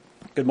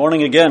Good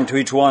morning again to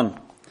each one.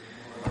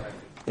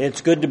 It's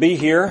good to be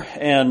here,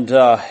 and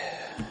I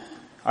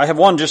have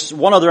one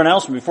other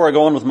announcement before I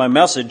go on with my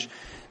message.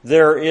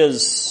 There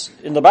is,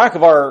 in the back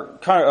of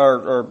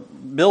our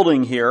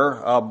building here,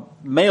 a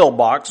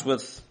mailbox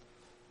with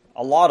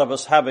a lot of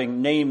us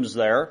having names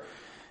there.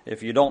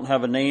 If you don't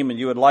have a name and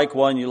you would like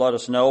one, you let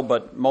us know,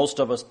 but most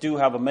of us do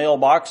have a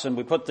mailbox, and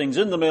we put things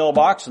in the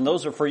mailbox, and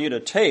those are for you to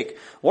take.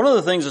 One of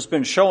the things that's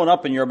been showing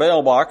up in your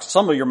mailbox,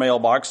 some of your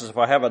mailboxes, if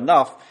I have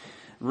enough,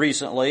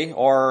 recently,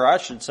 or I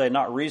should say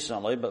not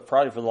recently, but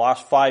probably for the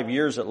last 5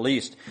 years at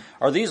least,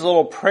 are these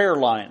little prayer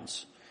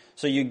lines.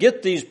 So you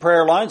get these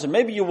prayer lines, and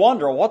maybe you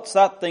wonder, what's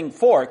that thing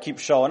for? It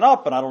keeps showing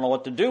up, and I don't know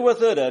what to do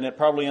with it, and it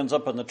probably ends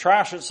up in the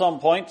trash at some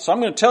point. So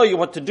I'm going to tell you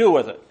what to do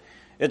with it.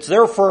 It's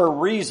there for a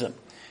reason.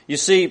 You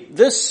see,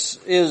 this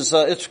is,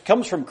 it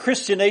comes from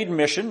Christian Aid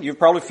Mission. You've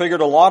probably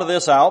figured a lot of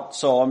this out,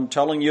 so I'm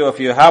telling you if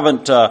you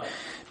haven't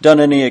done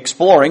any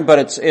exploring,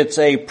 but it's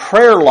a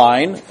prayer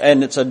line,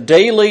 and it's a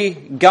daily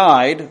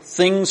guide,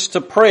 things to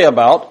pray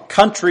about,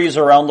 countries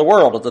around the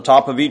world at the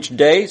top of each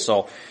day.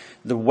 So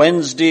the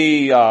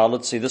Wednesday,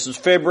 this is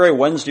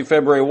Wednesday,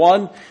 February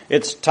 1,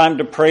 it's time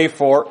to pray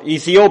for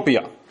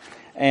Ethiopia.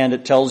 And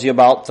it tells you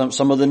about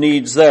some of the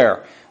needs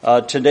there.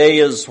 Today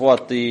is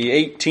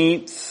the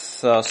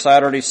 18th,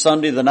 Saturday,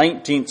 Sunday, the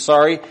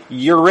 19th,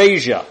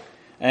 Eurasia.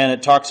 And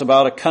it talks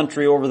about a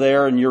country over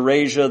there in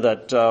Eurasia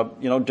that,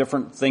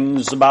 different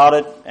things about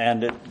it,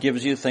 and it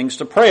gives you things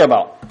to pray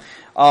about.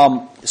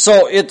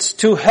 So it's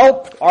to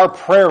help our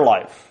prayer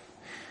life.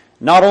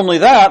 Not only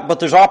that,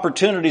 but there's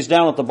opportunities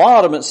down at the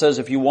bottom. It says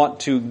if you want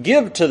to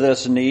give to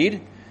this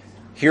need,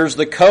 here's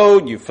the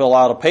code. You fill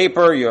out a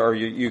paper, or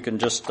you can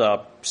just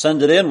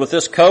send it in with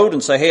this code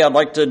and say, hey, I'd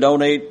like to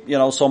donate,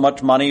 so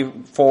much money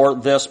for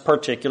this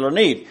particular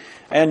need.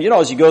 And,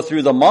 as you go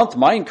through the month,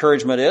 my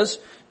encouragement is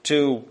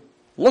to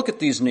look at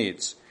these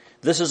needs.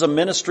 This is a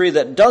ministry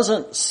that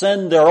doesn't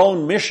send their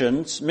own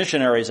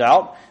missionaries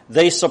out.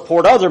 They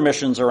support other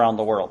missions around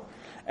the world.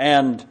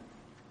 And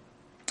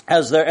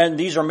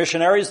these are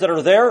missionaries that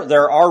are there.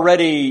 They're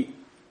already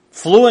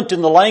fluent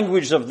in the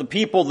language of the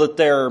people that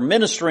they're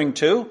ministering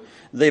to.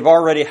 They've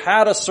already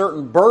had a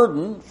certain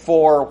burden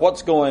for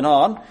what's going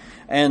on.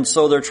 And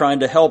so they're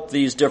trying to help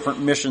these different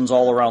missions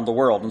all around the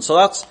world. And so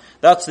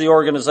that's the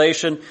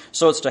organization.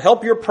 So it's to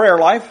help your prayer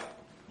life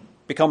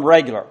become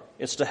regular.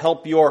 It's to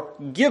help your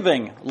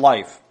giving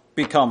life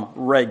become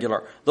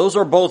regular. Those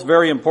are both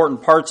very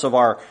important parts of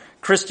our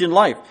Christian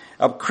life.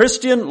 A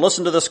Christian,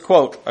 listen to this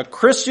quote, a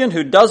Christian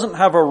who doesn't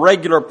have a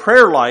regular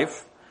prayer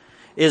life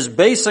is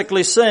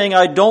basically saying,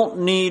 I don't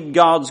need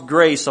God's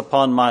grace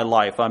upon my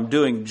life. I'm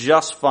doing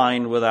just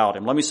fine without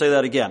Him. Let me say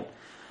that again.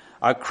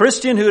 A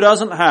Christian who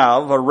doesn't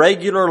have a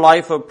regular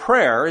life of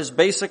prayer is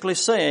basically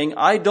saying,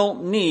 I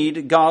don't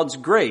need God's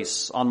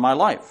grace on my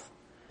life.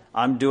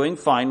 I'm doing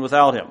fine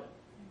without Him.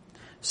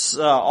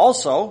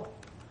 Also,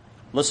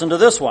 listen to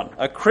this one.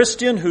 A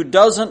Christian who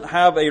doesn't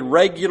have a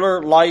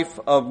regular life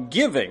of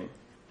giving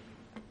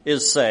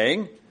is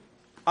saying,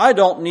 I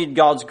don't need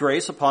God's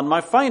grace upon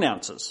my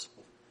finances.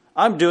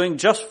 I'm doing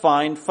just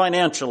fine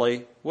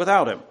financially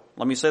without Him.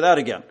 Let me say that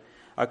again.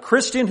 A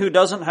Christian who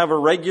doesn't have a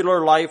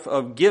regular life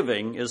of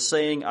giving is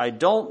saying, I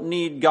don't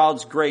need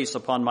God's grace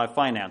upon my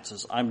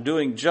finances. I'm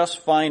doing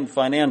just fine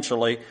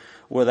financially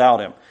without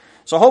Him.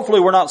 So hopefully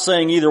we're not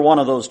saying either one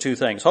of those two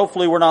things.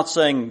 Hopefully we're not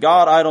saying,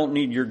 God, I don't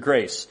need your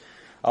grace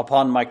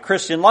upon my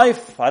Christian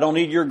life. I don't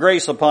need your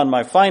grace upon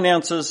my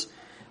finances.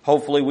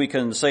 Hopefully we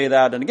can say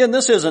that. And again,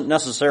 this isn't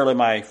necessarily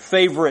my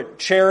favorite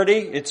charity.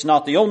 It's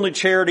not the only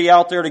charity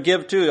out there to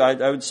give to.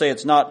 I would say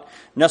it's not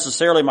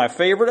necessarily my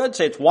favorite. I'd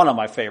say it's one of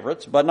my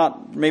favorites,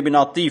 but maybe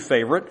not the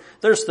favorite.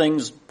 There's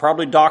things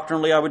probably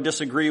doctrinally I would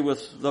disagree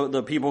with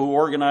the people who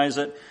organize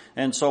it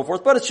and so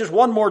forth. But it's just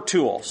one more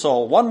tool. So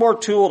one more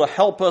tool to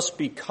help us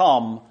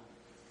become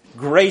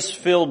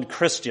grace-filled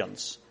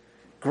Christians.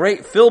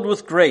 Filled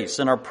with grace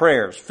in our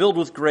prayers, filled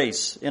with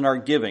grace in our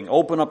giving.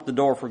 Open up the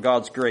door for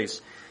God's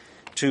grace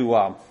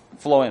to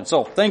flow in.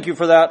 So thank you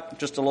for that.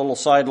 Just a little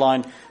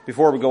sideline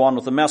before we go on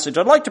with the message.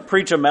 I'd like to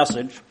preach a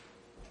message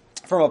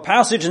from a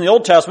passage in the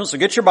Old Testament. So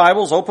get your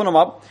Bibles, open them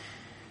up.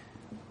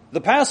 The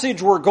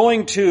passage we're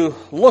going to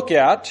look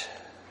at,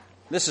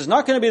 this is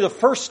not going to be the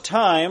first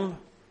time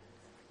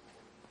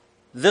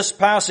this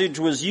passage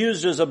was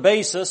used as a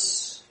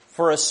basis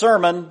for a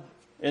sermon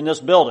in this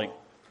building.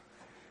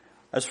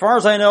 As far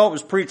as I know, it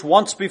was preached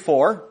once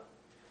before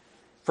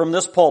from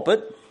this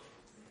pulpit.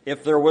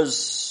 If there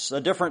was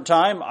a different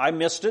time, I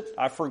missed it.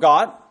 I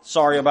forgot.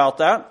 Sorry about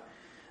that.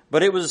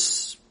 But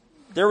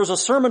there was a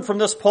sermon from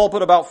this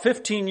pulpit about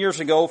 15 years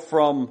ago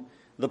from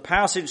the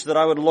passage that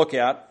I would look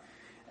at.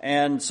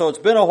 And so it's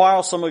been a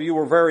while. Some of you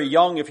were very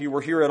young if you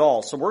were here at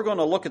all. So we're going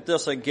to look at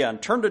this again.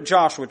 Turn to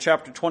Joshua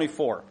chapter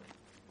 24.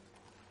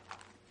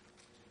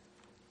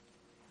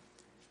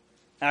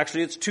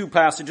 Actually, it's two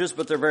passages,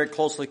 but they're very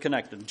closely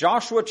connected.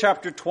 Joshua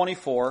chapter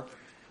 24.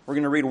 We're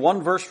going to read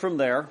one verse from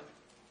there.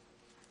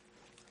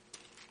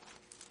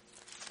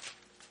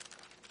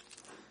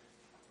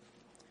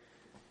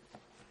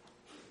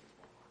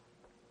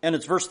 and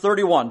it's verse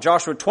 31.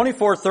 Joshua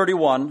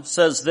 24:31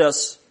 says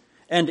this,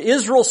 "And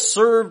Israel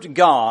served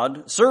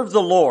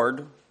the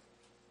Lord,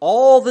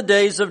 all the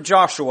days of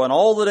Joshua and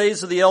all the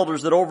days of the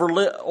elders that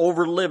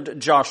overlived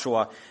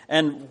Joshua,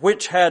 and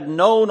which had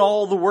known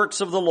all the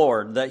works of the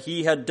Lord that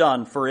he had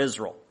done for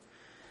Israel."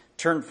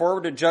 Turn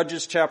forward to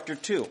Judges chapter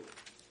 2.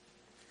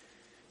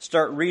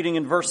 Start reading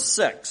in verse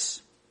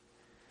 6.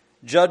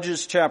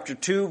 Judges chapter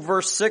 2,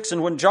 verse 6,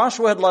 "And when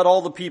Joshua had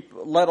let the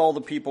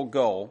people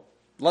go,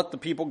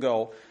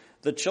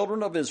 the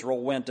children of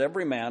Israel went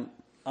every man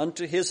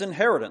unto his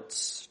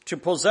inheritance to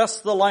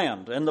possess the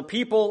land. And the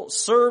people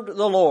served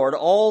the Lord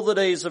all the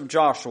days of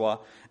Joshua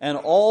and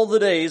all the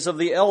days of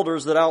the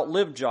elders that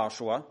outlived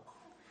Joshua,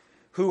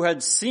 who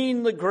had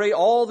seen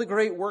all the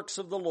great works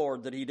of the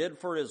Lord that he did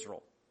for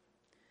Israel.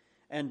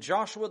 And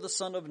Joshua the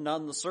son of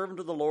Nun, the servant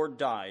of the Lord,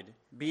 died,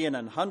 being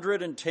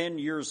 110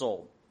 years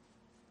old.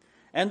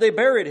 And they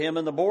buried him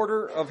in the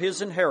border of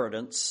his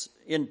inheritance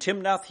in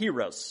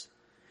Timnath-Heres,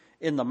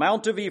 in the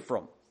mount of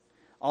Ephraim,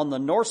 on the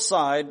north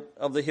side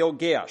of the hill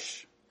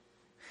Gaash.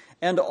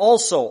 And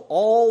also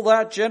all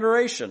that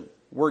generation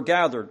were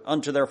gathered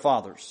unto their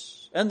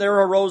fathers. And there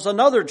arose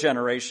another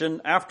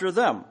generation after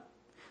them,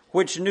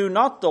 which knew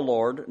not the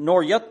Lord,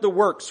 nor yet the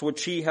works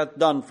which he hath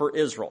done for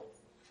Israel."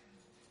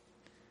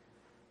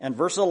 And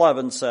verse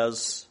 11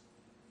 says,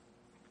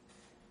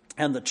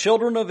 "And the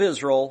children of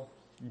Israel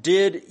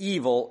did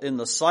evil in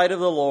the sight of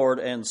the Lord,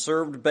 and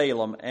served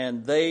Balaam,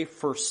 and they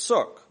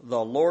forsook the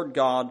Lord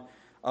God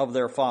of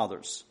their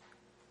fathers."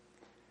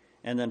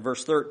 And then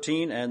verse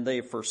 13, "And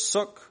they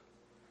forsook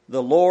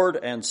the Lord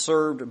and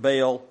served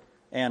Baal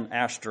and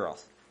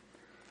Ashtaroth."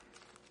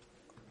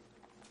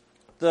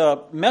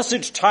 The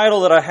message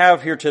title that I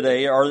have here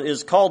today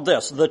is called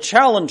this: "The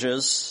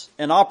Challenges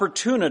and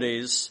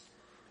Opportunities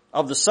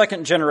of the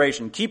Second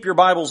Generation." Keep your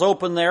Bibles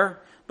open there.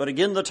 But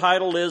again, the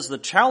title is "The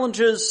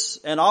Challenges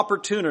and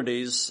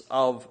Opportunities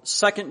of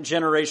Second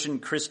Generation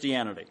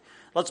Christianity."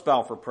 Let's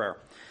bow for prayer.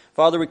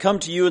 Father, we come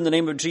to you in the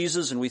name of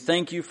Jesus, and we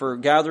thank you for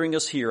gathering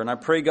us here. And I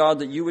pray, God,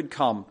 that you would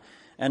come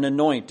and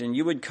anoint, and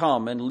you would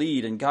come and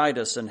lead and guide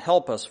us and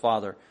help us,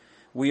 Father.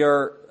 We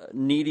are a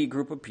needy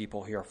group of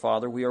people here,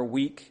 Father. We are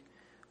weak.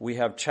 We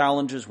have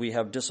challenges. We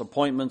have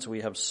disappointments.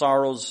 We have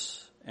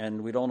sorrows,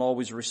 and we don't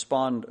always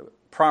respond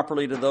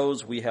properly to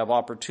those. We have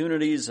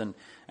opportunities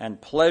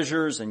and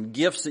pleasures and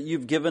gifts that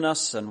you've given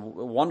us and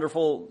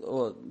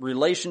wonderful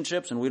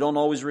relationships, and we don't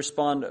always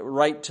respond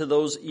right to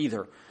those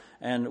either.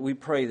 And we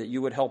pray that you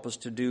would help us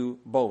to do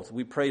both.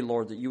 We pray,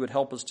 Lord, that you would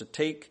help us to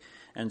take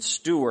and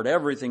steward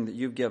everything that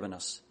you've given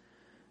us,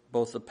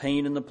 both the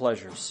pain and the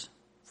pleasures,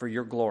 for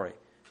your glory.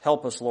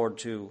 Help us, Lord,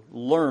 to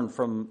learn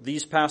from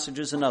these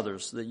passages and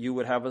others that you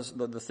would have us,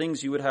 the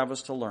things you would have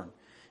us to learn.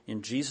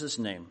 In Jesus'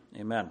 name,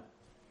 amen.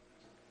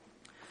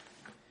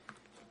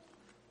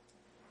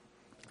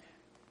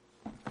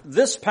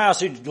 This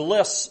passage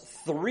lists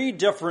 3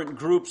 different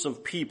groups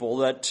of people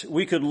that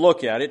we could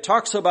look at. It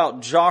talks about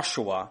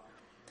Joshua,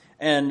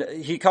 and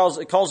he calls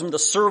him the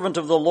servant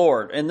of the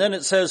Lord. And then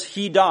it says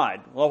he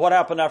died. Well, what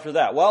happened after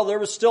that? Well, there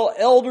were still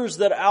elders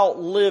that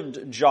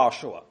outlived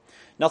Joshua.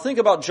 Now think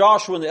about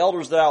Joshua and the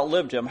elders that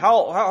outlived him.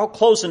 How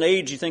close in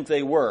age do you think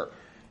they were?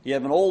 You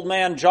have an old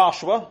man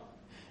Joshua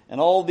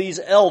and all these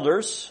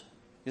elders.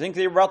 You think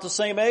they were about the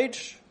same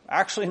age?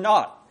 Actually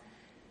not.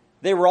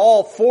 They were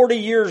all 40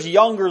 years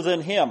younger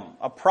than him,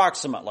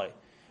 approximately.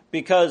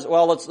 Because,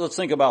 well, let's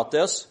think about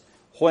this.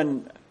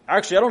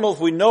 Actually, I don't know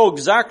if we know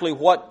exactly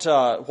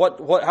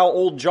how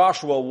old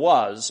Joshua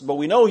was, but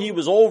we know he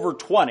was over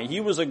 20. He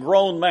was a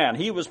grown man.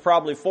 He was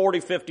probably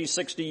 40, 50,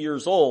 60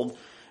 years old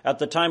at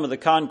the time of the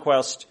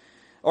conquest,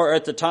 or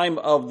at the time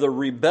of the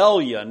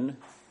rebellion,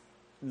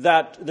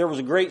 that there was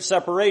a great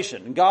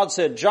separation. And God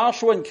said,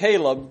 "Joshua and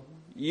Caleb,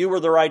 you were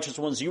the righteous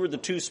ones. You were the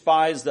 2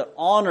 spies that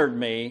honored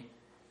me.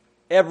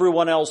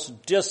 Everyone else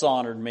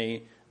dishonored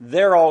me.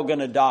 They're all going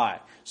to die."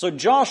 So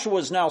Joshua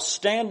is now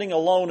standing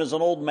alone as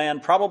an old man.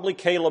 Probably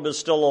Caleb is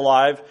still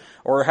alive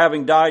or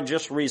having died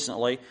just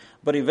recently.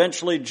 But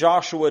eventually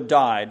Joshua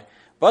died.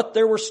 But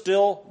there were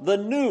still the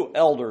new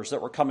elders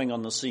that were coming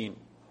on the scene.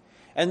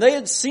 And they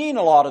had seen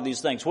a lot of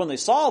these things. When they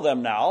saw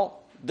them now,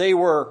 they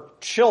were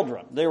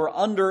children. They were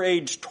under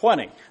age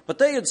 20. But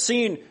they had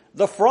seen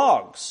the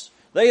frogs.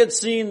 They had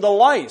seen the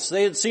lice.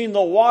 They had seen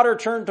the water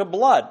turn to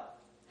blood.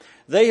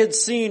 They had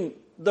seen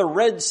the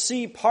Red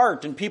Sea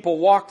part and people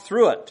walk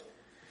through it.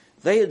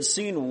 They had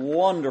seen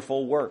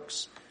wonderful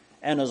works.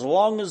 And as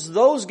long as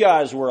those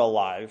guys were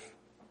alive,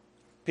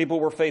 people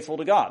were faithful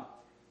to God.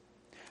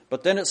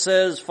 But then it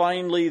says,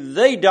 finally,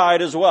 they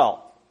died as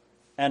well.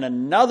 And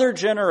another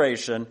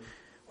generation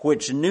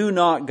which knew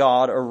not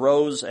God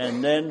arose,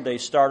 and then they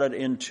started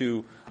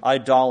into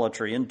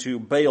idolatry, into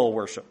Baal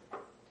worship.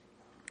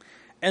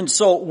 And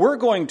so we're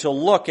going to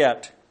look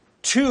at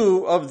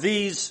 2 of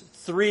these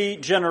 3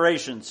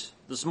 generations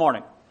this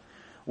morning.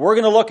 We're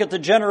going to look at the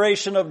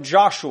generation of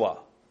Joshua.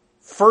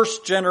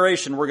 First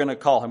generation, we're going to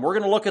call him. We're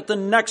going to look at the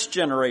next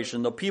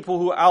generation, the people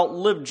who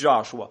outlived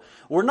Joshua.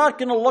 We're not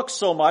going to look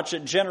so much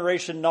at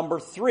generation number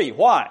 3.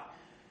 Why?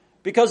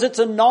 because it's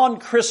a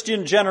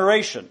non-Christian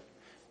generation.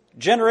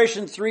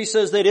 Generation 3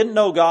 says they didn't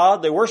know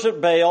God, they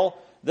worship Baal,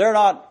 they're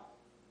gone.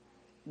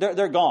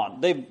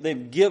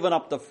 They've given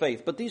up the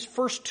faith. But these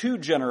first two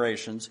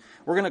generations,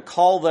 we're going to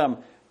call them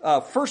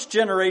first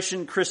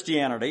generation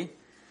Christianity,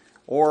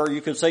 or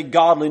you could say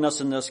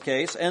godliness in this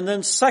case, and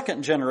then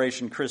second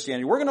generation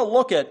Christianity. We're going to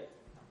look at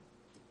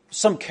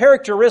some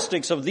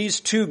characteristics of these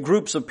two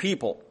groups of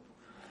people.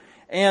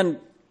 And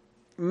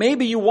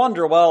maybe you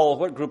wonder, well,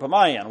 what group am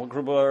I in? What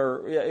group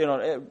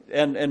are,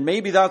 and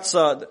maybe that's,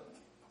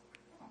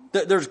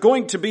 there's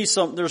going to be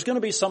some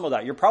of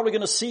that. You're probably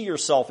going to see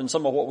yourself in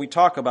some of what we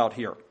talk about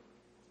here.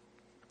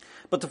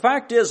 But the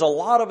fact is, a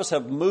lot of us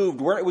have moved.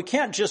 We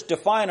can't just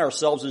define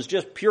ourselves as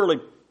just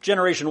purely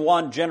generation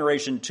 1,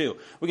 generation 2.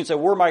 We can say,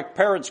 were my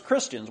parents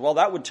Christians? Well,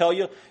 that would tell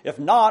you, if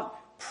not,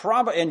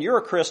 and you're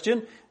a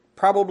Christian,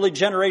 probably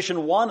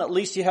generation 1, at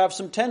least you have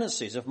some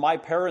tendencies. If my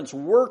parents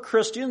were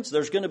Christians,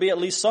 there's going to be at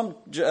least some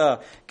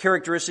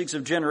characteristics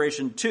of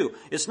generation 2.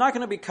 It's not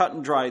going to be cut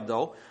and dried,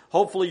 though.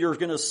 Hopefully you're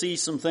going to see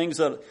some things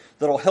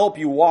that'll help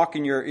you walk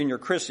in your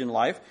Christian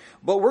life.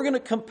 But we're going to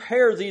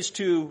compare these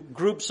two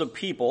groups of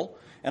people.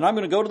 And I'm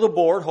going to go to the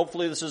board.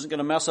 Hopefully this isn't going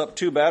to mess up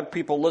too bad,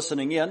 people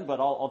listening in, but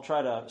I'll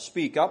try to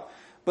speak up.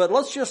 But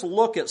let's just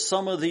look at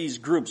some of these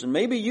groups. And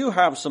maybe you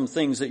have some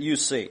things that you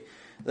see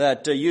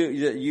that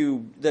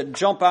that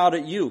jump out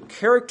at you.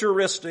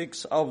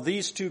 Characteristics of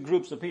these two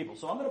groups of people.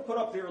 So I'm going to put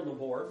up here on the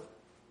board.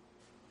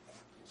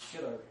 Let's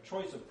get a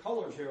choice of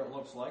colors here, it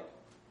looks like.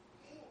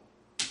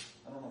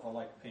 I don't know if I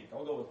like pink.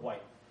 I'll go with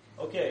white.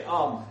 Okay,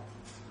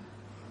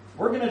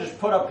 we're going to just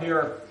put up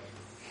here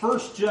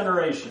first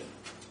generation.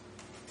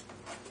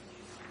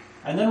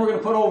 And then we're going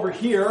to put over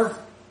here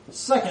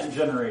second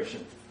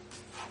generation.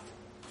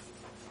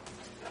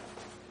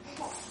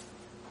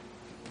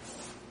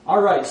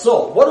 All right,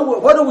 so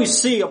what do we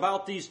see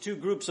about these two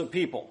groups of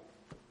people?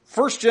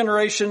 First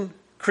generation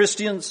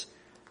Christians,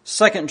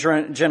 second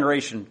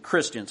generation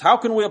Christians. How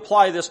can we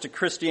apply this to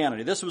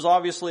Christianity? This was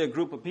obviously a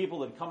group of people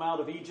that had come out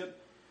of Egypt.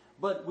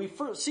 But we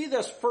see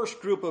this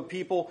first group of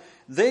people,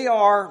 they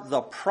are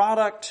the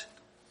product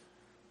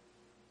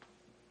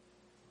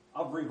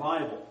of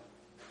revival.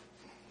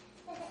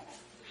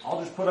 I'll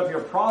just put up here,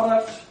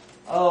 product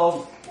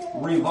of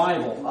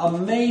revival.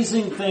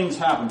 Amazing things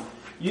happened.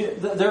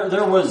 What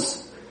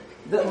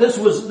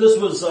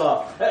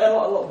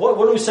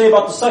do we say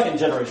about the second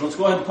generation? Let's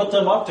go ahead and put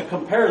them up to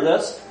compare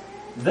this.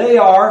 They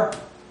are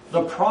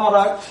the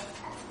product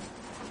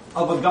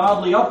of a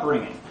godly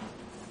upbringing.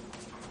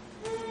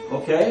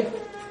 Okay?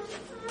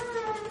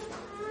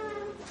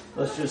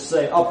 Let's just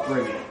say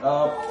upbringing.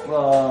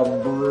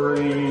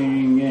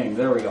 Upbringing.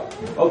 There we go.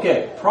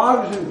 Okay.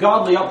 Product of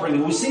godly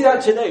upbringing. We see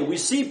that today. We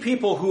see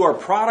people who are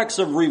products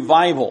of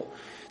revival.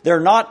 They're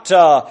not,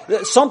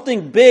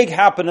 something big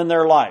happened in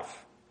their life.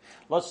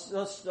 Let's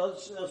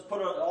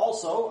put it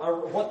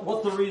also,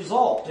 what the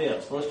result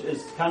is.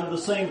 It's kind of the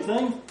same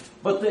thing,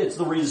 but it's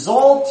the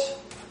result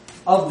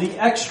of the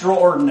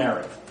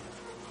extraordinary.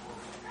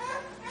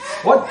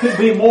 What could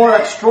be more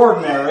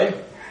extraordinary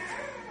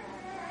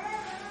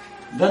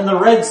than the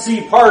Red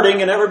Sea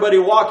parting and everybody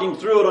walking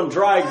through it on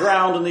dry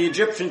ground and the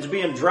Egyptians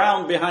being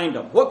drowned behind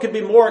them? What could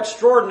be more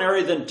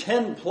extraordinary than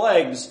 10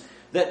 plagues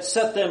that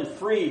set them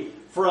free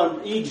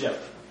from Egypt?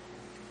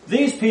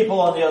 These people,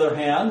 on the other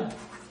hand,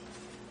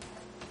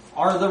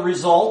 are the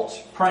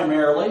result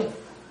primarily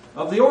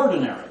of the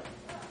ordinary.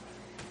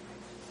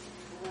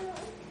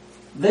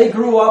 They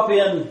grew up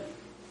in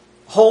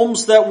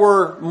homes that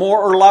were more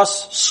or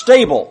less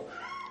stable.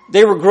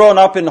 They were growing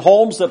up in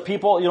homes that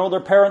people, their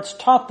parents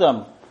taught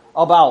them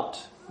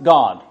about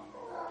God.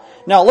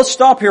 Now, let's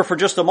stop here for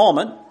just a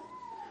moment.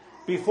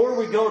 Before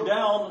we go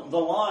down the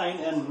line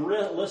and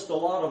list a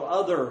lot of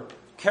other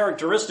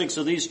characteristics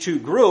of these two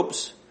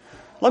groups,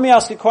 let me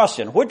ask a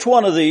question. Which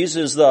one of these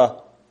is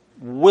the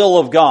will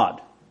of God?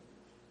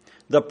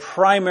 The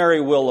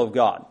primary will of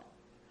God.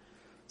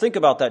 Think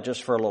about that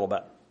just for a little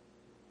bit.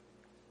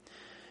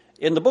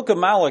 In the book of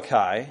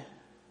Malachi,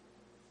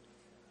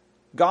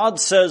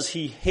 God says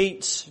He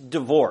hates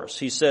divorce.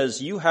 He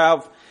says you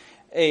have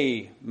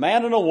a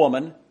man and a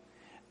woman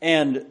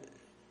and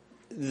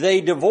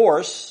they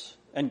divorce,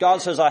 and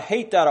God says, I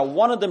hate that. I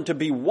wanted them to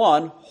be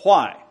one.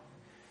 Why?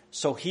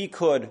 So He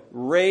could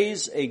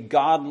raise a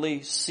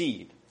godly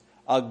seed,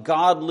 a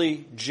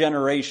godly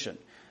generation.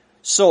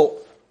 So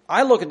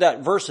I look at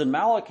that verse in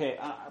Malachi,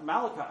 and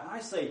I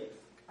say,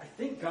 I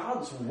think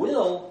God's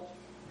will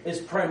is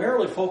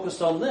primarily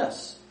focused on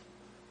this.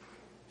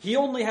 He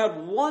only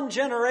had one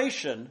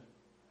generation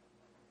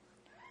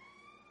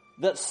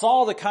that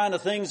saw the kind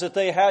of things that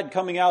they had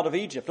coming out of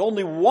Egypt.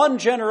 Only one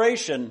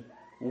generation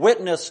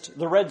witnessed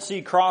the Red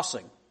Sea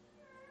crossing.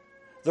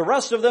 The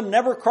rest of them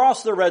never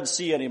crossed the Red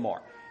Sea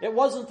anymore. It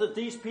wasn't that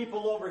these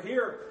people over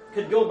here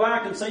could go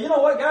back and say, you know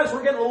what, guys,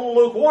 we're getting a little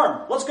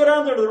lukewarm. Let's go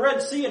down there to the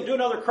Red Sea and do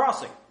another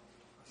crossing.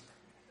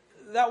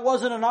 That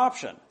wasn't an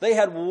option. They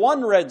had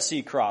one Red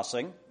Sea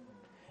crossing,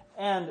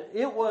 and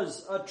it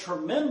was a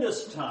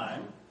tremendous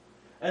time,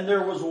 and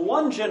there was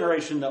one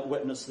generation that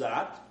witnessed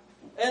that,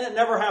 and it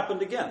never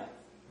happened again.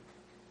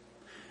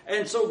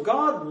 And so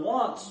God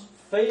wants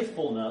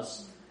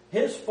faithfulness.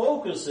 His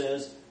focus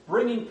is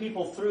bringing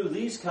people through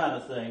these kind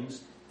of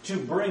things to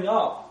bring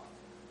up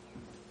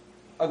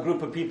a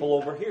group of people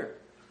over here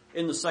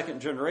in the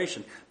second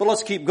generation. But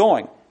let's keep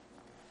going.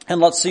 And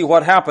let's see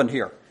what happened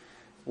here.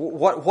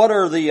 What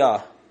are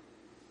the...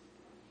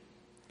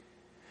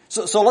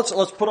 So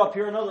let's put up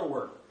here another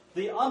word.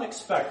 The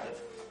unexpected.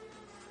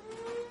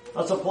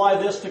 Let's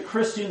apply this to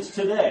Christians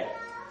today.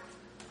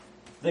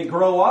 They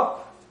grow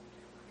up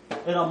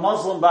in a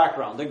Muslim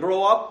background. They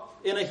grow up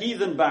in a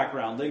heathen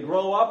background. They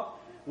grow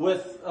up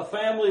with a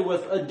family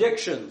with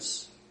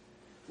addictions,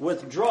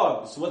 with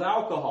drugs, with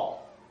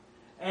alcohol.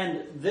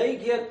 And they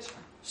get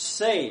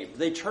saved.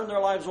 They turn their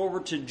lives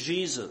over to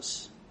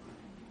Jesus.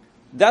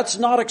 That's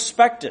not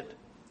expected.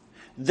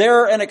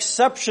 They're an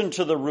exception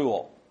to the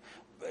rule.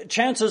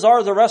 Chances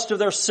are the rest of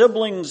their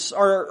siblings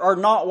are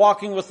not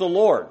walking with the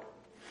Lord.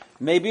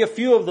 Maybe a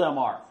few of them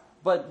are,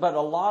 but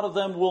a lot of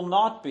them will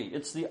not be.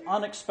 It's the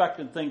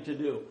unexpected thing to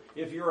do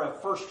if you're a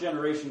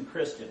first-generation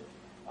Christian.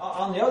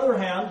 On the other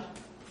hand,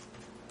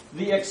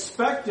 the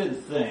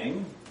expected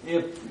thing,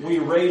 if we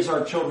raise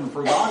our children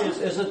for God,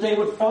 is that they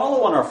would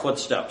follow in our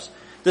footsteps.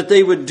 That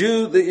they would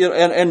do,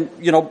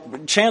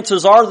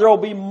 chances are there will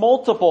be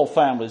multiple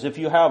families. If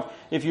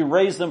you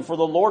raise them for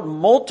the Lord,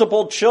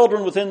 multiple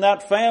children within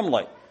that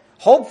family.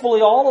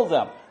 Hopefully all of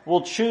them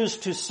will choose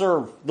to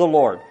serve the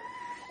Lord.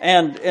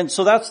 And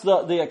so that's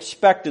the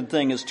expected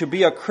thing, is to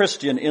be a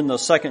Christian in the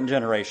second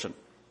generation.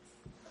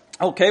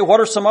 Okay, what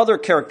are some other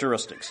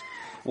characteristics?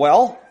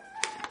 Well,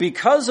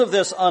 because of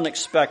this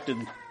unexpected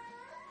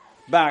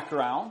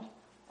background,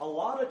 a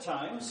lot of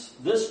times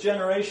this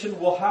generation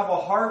will have a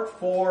heart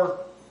for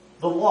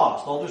the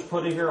lost. I'll just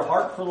put it here, a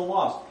heart for the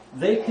lost.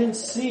 They can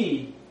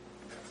see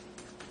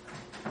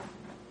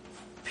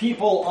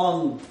people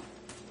on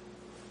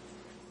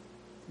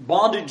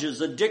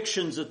bondages,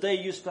 addictions that they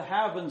used to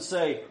have and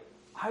say,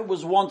 I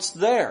was once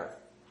there.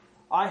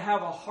 I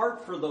have a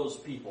heart for those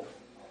people.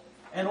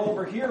 And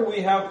over here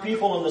we have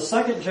people in the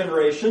second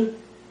generation,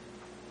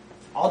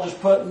 I'll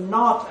just put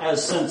not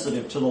as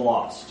sensitive to the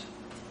lost.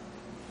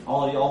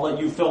 I'll let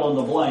you fill in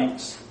the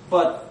blanks.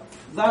 But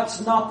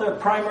that's not their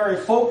primary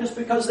focus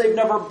because they've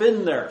never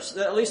been there.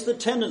 At least the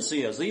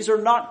tendency is. These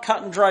are not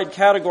cut and dried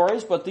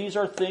categories, but these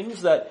are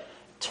things that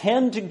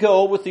tend to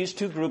go with these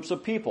two groups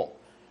of people.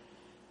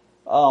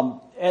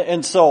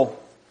 And so,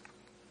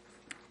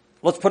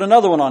 let's put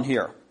another one on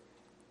here.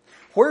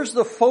 Where's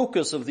the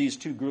focus of these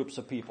two groups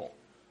of people?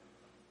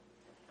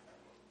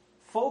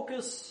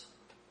 Focus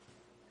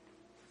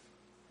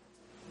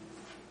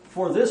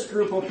for this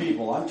group of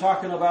people. I'm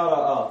talking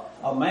about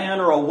a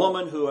man or a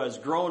woman who has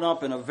grown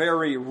up in a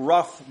very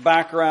rough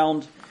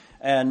background,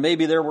 and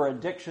maybe there were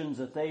addictions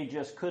that they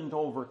just couldn't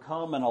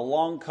overcome, and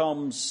along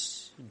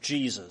comes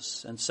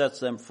Jesus and sets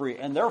them free.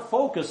 And their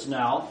focus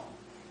now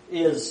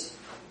is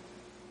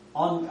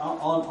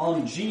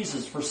on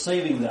Jesus for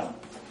saving them.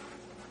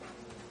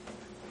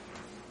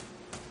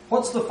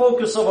 What's the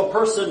focus of a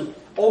person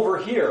over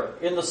here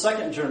in the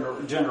second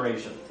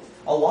generation?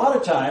 A lot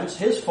of times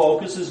his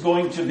focus is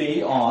going to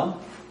be on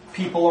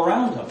people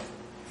around him.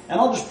 And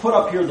I'll just put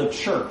up here the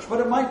church. But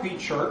it might be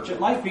church,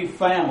 it might be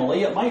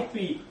family, it might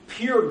be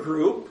peer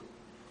group.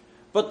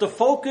 But the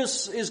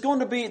focus is going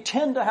to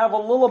tend to have a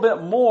little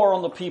bit more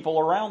on the people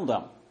around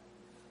them.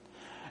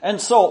 And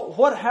so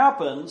what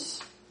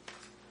happens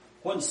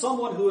when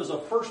someone who is a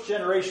first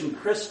generation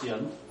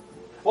Christian,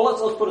 well,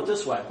 let's put it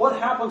this way. What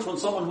happens when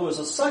someone who is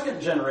a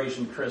second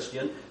generation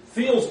Christian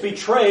feels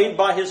betrayed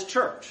by his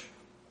church?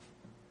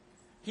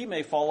 He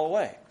may fall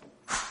away.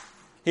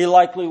 He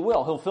likely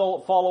will. He'll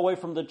fall away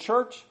from the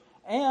church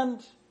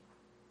and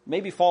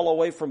maybe fall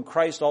away from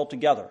Christ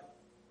altogether.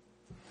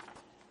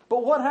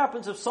 But what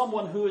happens if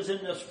someone who is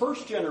in this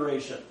first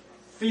generation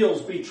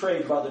feels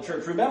betrayed by the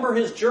church? Remember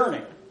his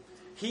journey.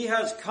 He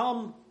has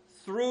come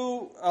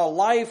through a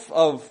life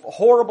of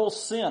horrible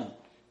sin.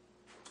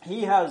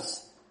 He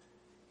has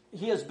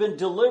been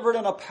delivered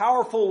in a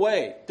powerful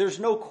way. There's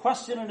no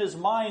question in his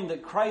mind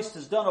that Christ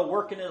has done a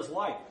work in his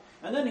life.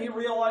 And then he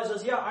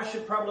realizes, I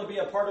should probably be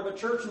a part of a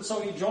church, and so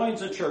he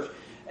joins a church.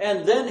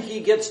 And then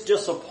he gets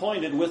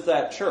disappointed with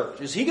that church.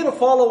 Is he going to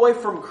fall away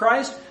from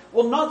Christ?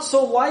 Well, not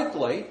so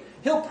likely.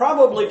 He'll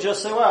probably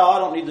just say, I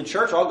don't need the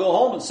church. I'll go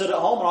home and sit at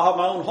home, and I'll have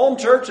my own home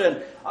church,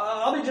 and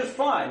I'll be just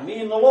fine. Me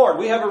and the Lord.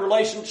 We have a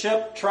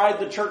relationship, tried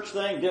the church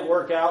thing, didn't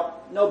work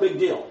out, no big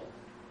deal.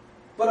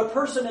 But a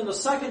person in the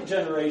second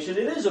generation,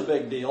 it is a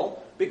big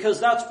deal because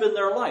that's been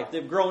their life.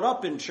 They've grown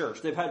up in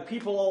church. They've had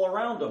people all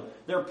around them.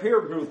 Their peer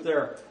group,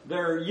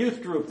 their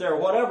youth group, their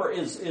whatever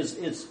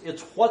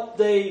it's what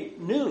they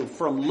knew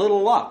from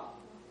little up.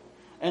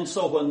 And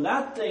so when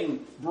that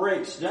thing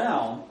breaks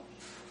down,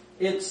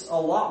 it's a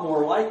lot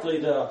more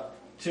likely to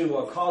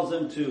cause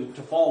them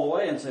to fall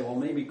away and say, well,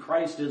 maybe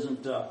Christ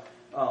isn't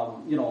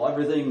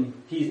everything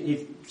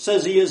he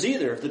says he is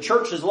either. If the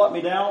church has let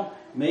me down,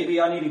 maybe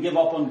I need to give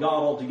up on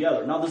God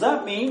altogether. Now, does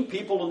that mean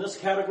people in this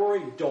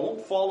category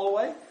don't fall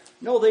away?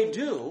 No, they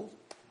do.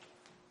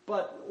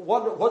 But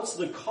what's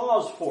the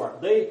cause for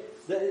it?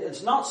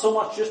 It's not so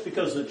much just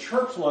because the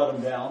church let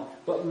them down,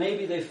 but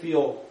maybe they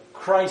feel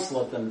Christ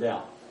let them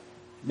down.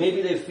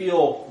 Maybe they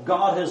feel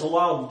God has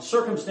allowed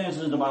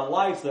circumstances into my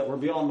life that were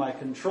beyond my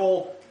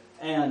control,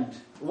 and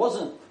it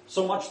wasn't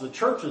so much the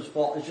church's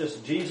fault, it's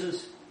just,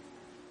 Jesus,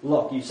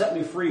 look, you set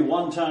me free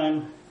one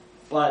time,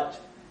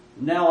 but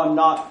now I'm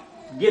not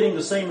getting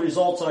the same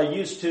results I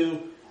used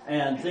to,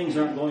 and things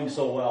aren't going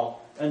so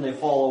well, and they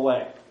fall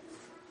away.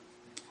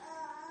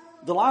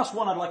 The last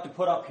one I'd like to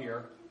put up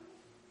here,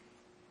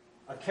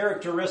 a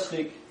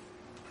characteristic,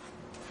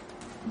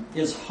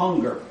 is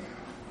hunger.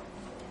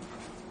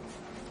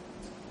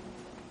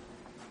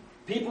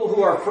 People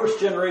who are first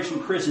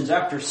generation Christians,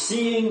 after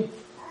seeing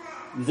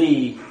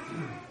everything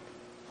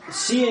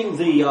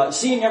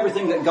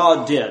that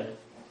God did,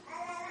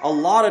 a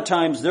lot of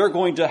times they're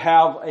going to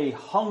have a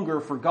hunger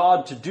for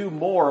God to do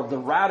more of the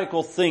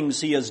radical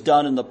things He has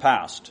done in the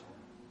past.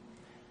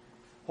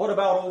 What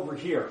about over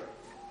here?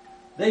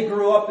 They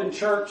grew up in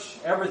church.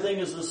 Everything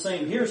is the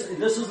same.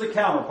 This is the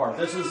counterpart.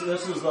 This is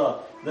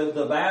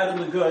the bad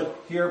and the good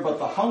here. But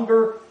the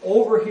hunger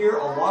over here,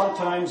 a lot of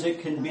times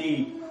it can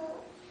be.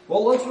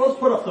 Well, let's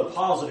put up the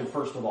positive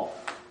first of all.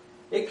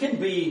 It can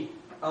be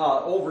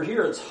over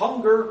here. It's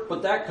hunger,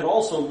 but that could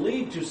also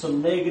lead to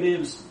some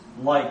negatives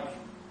like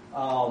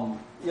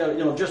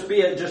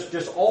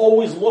just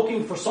always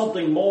looking for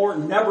something more,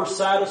 never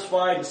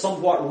satisfied,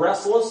 somewhat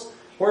restless.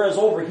 Whereas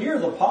over here,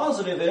 the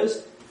positive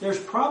is there's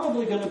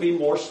probably going to be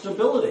more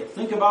stability.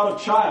 Think about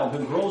a child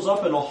who grows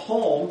up in a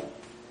home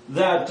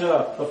that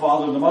the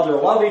father and the mother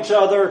love each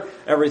other,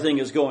 everything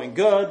is going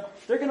good.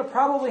 They're going to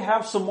probably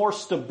have some more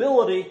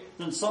stability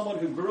than someone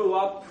who grew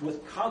up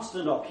with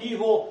constant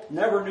upheaval,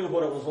 never knew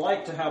what it was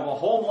like to have a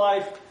home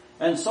life,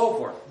 and so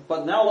forth.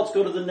 But now let's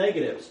go to the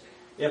negatives.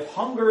 If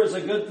hunger is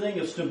a good thing,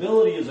 if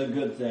stability is a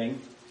good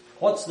thing,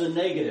 what's the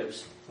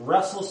negatives?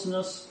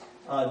 Restlessness,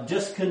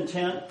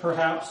 discontent,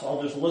 perhaps.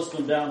 I'll just list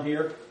them down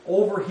here.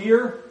 Over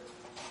here,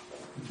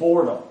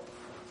 boredom.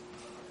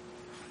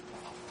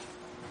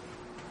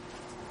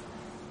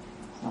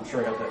 I'm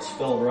sure I got that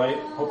spelled right.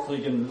 Hopefully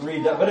you can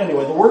read that. But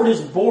anyway, the word is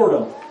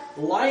boredom.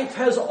 Life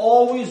has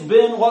always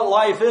been what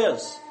life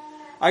is.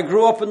 I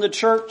grew up in the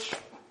church,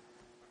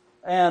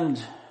 and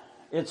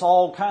it's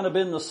all kind of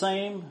been the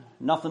same.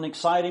 Nothing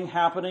exciting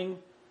happening.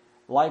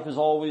 Life is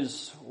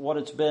always what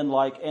it's been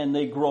like, and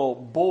they grow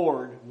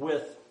bored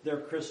with their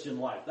Christian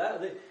life.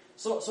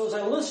 So as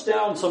I list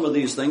down some of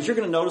these things, you're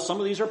going to notice some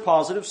of these are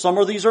positive, some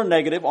of these are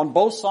negative on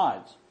both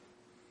sides.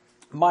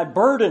 My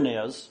burden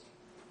is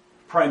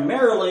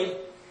primarily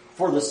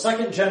for the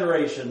second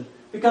generation,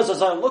 because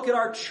as I look at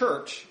our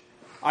church,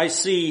 I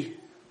see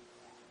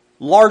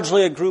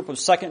largely a group of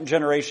second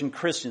generation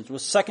Christians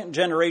with second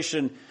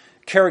generation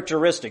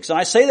characteristics. And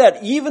I say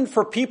that even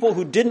for people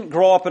who didn't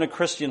grow up in a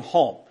Christian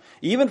home,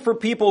 even for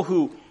people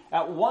who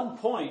at one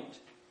point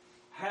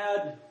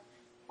had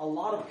a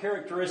lot of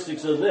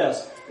characteristics of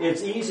this,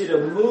 it's easy to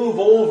move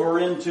over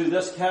into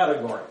this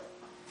category.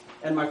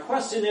 And my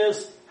question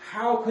is,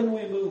 how can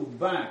we move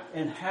back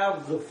and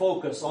have the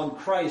focus on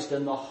Christ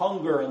and the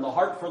hunger and the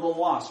heart for the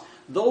lost?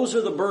 Those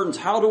are the burdens.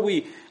 How do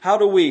we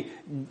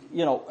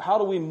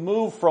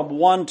move from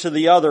one to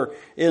the other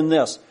in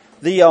this?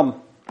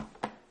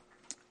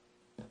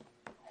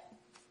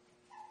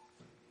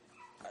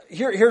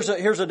 Here's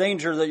a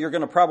danger that you're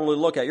going to probably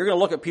look at. You're going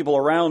to look at people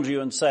around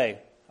you and say,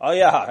 "Oh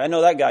yeah, I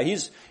know that guy.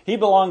 He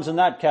belongs in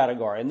that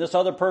category, and this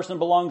other person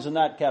belongs in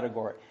that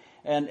category."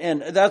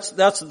 And that's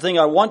the thing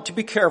I want to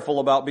be careful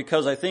about,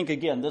 because I think,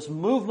 again, this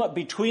movement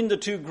between the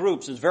two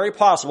groups is very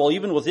possible.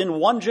 Even within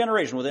one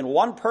generation, within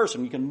one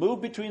person, you can move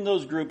between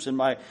those groups. And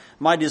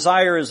my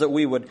desire is that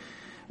we would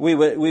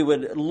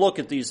look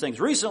at these things.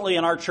 Recently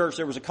in our church,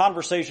 there was a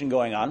conversation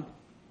going on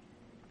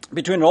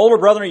between an older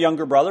brother and a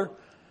younger brother.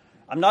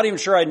 I'm not even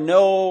sure I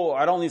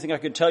don't even think I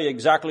could tell you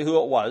exactly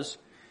who it was,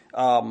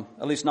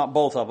 at least not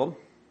both of them.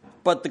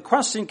 But the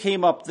question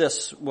came up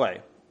this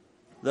way.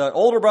 The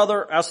older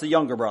brother asked the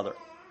younger brother,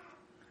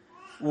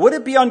 would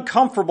it be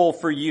uncomfortable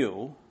for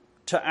you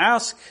to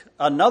ask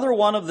another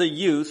one of the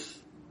youth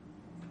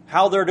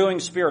how they're doing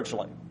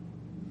spiritually?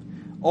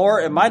 Or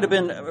it might have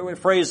been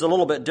phrased a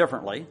little bit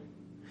differently.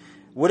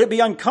 Would it be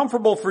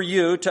uncomfortable for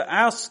you to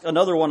ask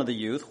another one of the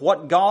youth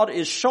what God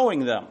is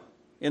showing them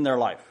in their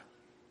life?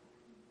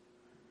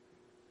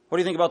 What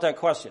do you think about that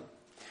question?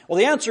 Well,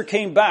 the answer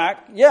came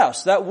back,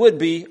 yes, that would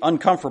be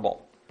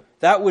uncomfortable.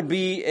 That would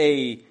be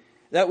a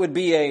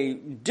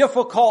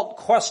difficult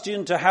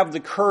question to have the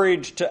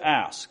courage to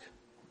ask.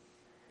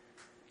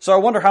 So I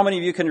wonder how many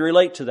of you can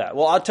relate to that.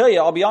 Well,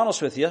 I'll be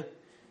honest with you.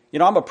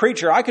 I'm a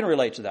preacher. I can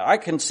relate to that. I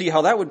can see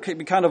how that would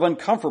be kind of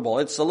uncomfortable.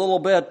 It's a little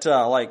bit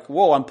like,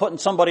 whoa, I'm putting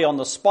somebody on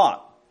the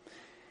spot.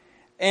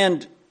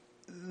 And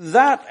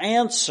that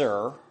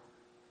answer,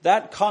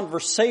 that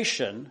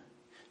conversation,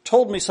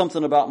 told me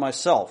something about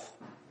myself.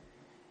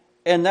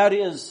 And that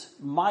is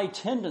my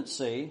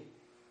tendency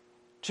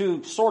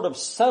to sort of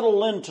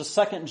settle into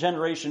second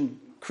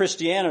generation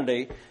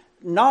Christianity,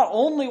 not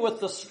only with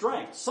the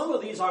strength. Some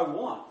of these I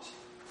want.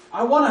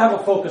 I want to have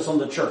a focus on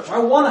the church. I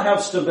want to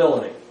have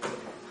stability.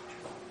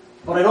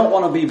 But I don't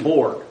want to be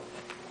bored.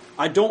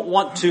 I don't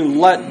want to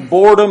let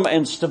boredom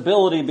and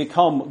stability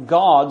become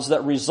gods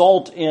that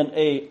result in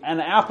an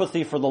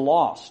apathy for the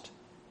lost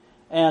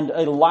and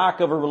a lack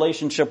of a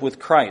relationship with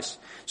Christ.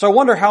 So I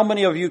wonder how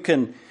many of you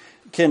can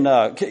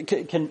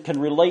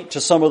relate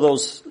to some of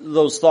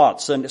those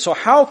thoughts. And so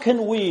how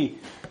can we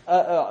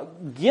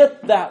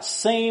get that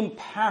same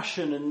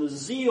passion and the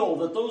zeal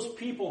that those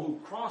people who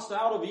crossed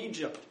out of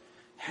Egypt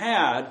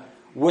had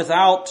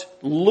without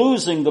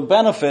losing the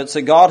benefits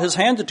that God has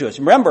handed to us?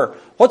 Remember,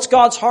 what's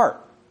God's heart?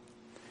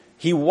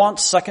 He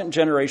wants second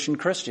generation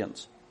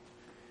Christians.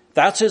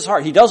 That's His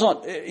heart.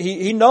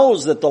 He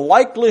knows that the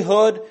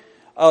likelihood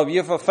of, you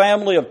have a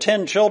family of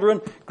 10 children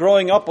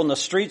growing up on the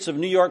streets of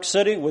New York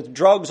City with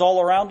drugs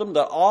all around them,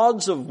 the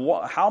odds of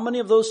how many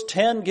of those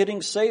 10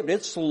 getting saved,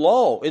 it's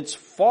low. It's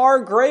far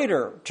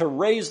greater to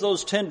raise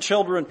those 10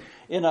 children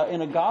in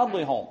a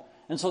godly home.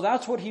 And so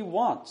that's what He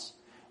wants.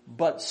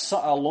 But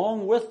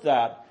along with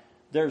that,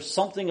 there's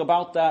something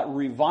about that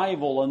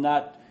revival and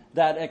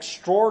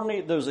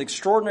those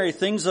extraordinary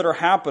things that are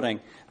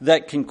happening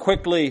that can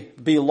quickly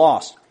be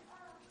lost.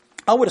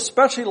 I would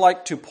especially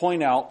like to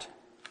point out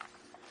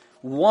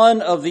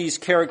one of these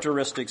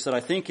characteristics that I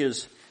think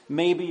is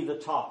maybe the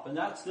top, and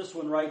that's this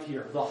one right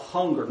here, the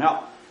hunger.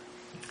 Now,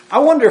 I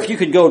wonder if you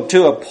could go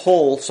to a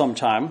poll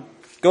sometime,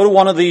 go to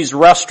one of these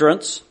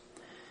restaurants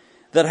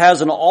that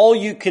has an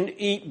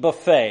all-you-can-eat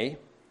buffet,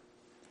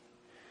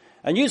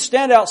 and you'd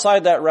stand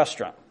outside that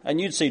restaurant,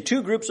 and you'd see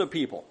two groups of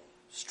people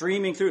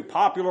streaming through,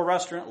 popular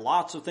restaurant,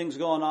 lots of things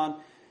going on,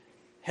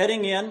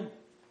 heading in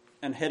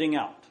and heading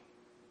out.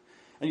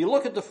 And you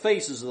look at the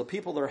faces of the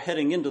people that are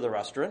heading into the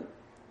restaurant,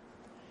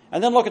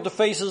 and then look at the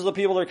faces of the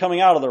people that are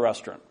coming out of the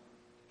restaurant.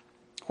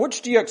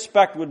 Which do you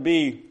expect would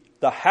be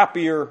the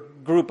happier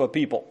group of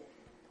people?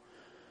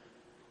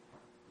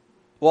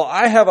 Well,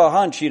 I have a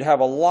hunch you'd have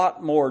a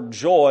lot more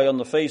joy on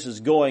the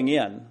faces going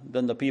in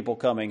than the people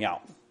coming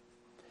out.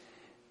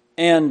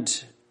 And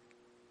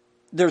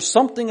there's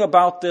something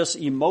about this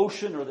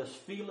emotion or this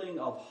feeling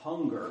of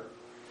hunger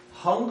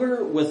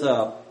with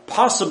a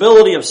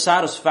possibility of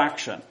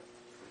satisfaction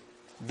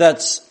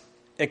that's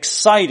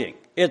exciting.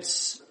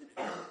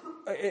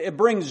 It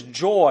brings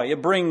joy.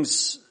 It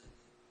brings,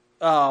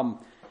 well,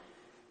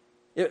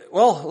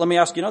 let me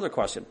ask you another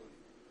question.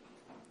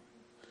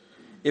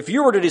 If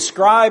you were to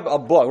describe a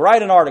book,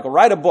 write an article,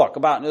 write a book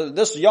about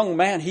this young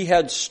man, he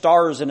had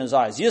stars in his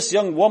eyes. This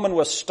young woman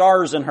with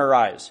stars in her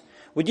eyes.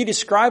 Would you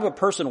describe a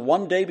person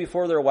one day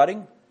before their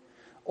wedding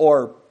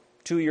or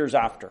 2 years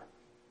after?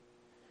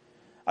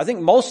 I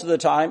think most of the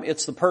time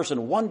it's the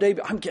person one day,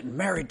 I'm getting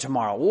married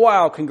tomorrow.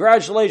 Wow,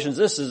 congratulations,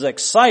 this is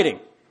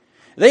exciting.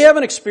 They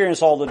haven't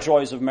experienced all the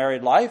joys of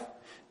married life.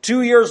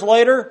 2 years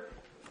later,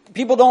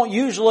 people don't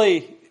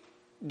usually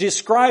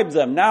describe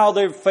them. Now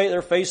they're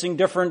facing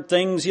different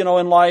things, in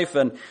life,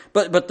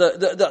 but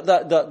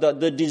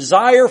the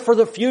desire for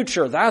the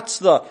future,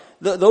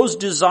 those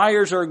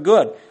desires are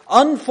good.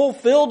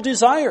 Unfulfilled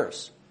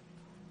desires.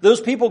 Those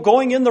people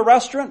going in the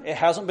restaurant, it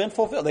hasn't been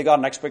fulfilled. They got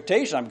an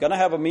expectation. I'm going to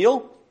have a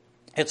meal.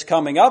 It's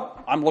coming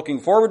up. I'm looking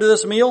forward to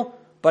this meal,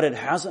 but it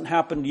hasn't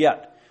happened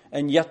yet.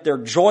 And yet they're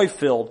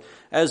joy-filled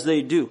as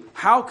they do.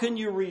 How can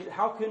we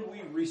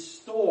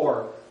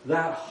restore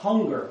that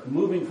hunger,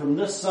 moving from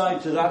this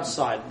side to that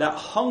side? That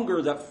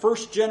hunger that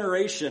first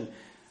generation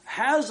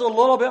has a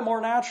little bit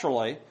more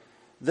naturally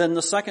than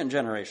the second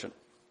generation.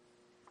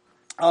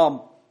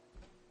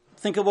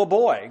 Think of a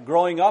boy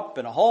growing up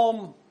in a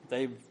home.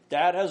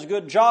 Dad has a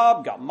good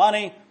job, got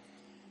money,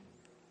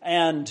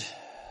 and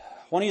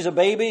when he's a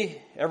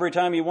baby, every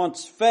time he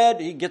wants fed,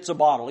 he gets a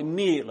bottle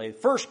immediately.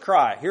 First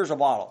cry, here's a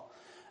bottle.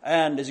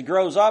 And as he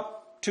grows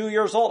up, 2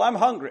 years old, I'm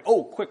hungry.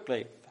 Oh,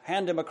 quickly,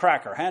 hand him a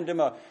cracker, hand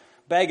him a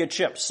bag of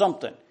chips,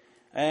 something.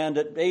 And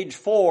at age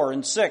 4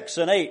 and 6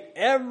 and 8,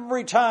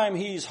 every time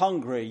he's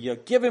hungry, you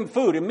give him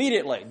food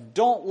immediately.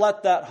 Don't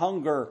let that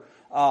hunger,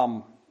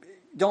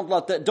 don't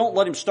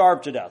let him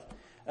starve to death.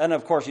 And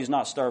of course, he's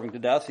not starving to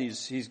death.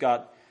 He's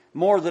got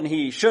more than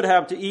he should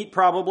have to eat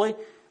probably.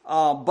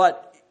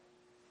 But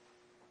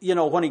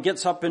when he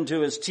gets up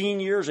into his teen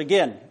years,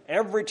 again,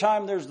 every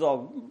time there's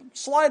the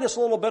slightest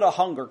little bit of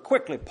hunger,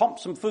 quickly pump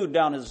some food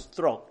down his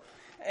throat.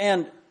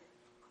 And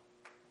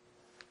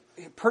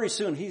pretty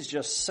soon he's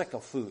just sick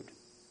of food.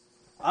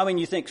 I mean,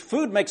 you think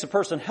food makes a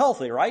person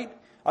healthy, right?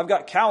 I've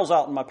got cows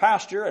out in my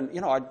pasture, and,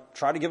 I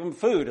try to give them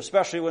food,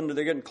 especially when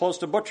they're getting close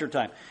to butcher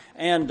time,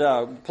 and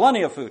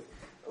plenty of food.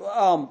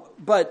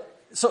 But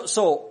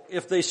so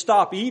if they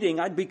stop eating,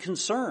 I'd be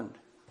concerned.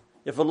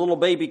 If a little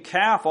baby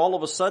calf, all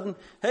of a sudden,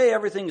 hey,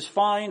 everything's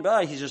fine,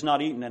 but he's just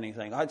not eating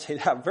anything. I'd say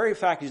that very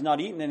fact he's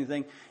not eating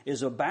anything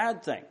is a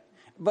bad thing.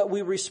 But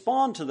we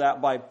respond to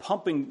that by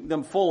pumping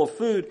them full of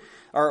food,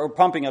 or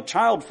pumping a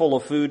child full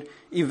of food.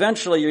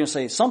 Eventually you're going to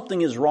say,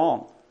 something is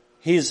wrong.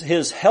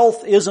 His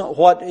health isn't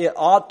what it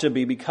ought to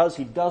be because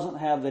he doesn't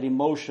have that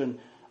emotion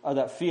or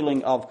that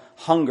feeling of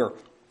hunger.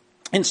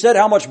 Instead,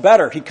 how much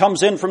better? He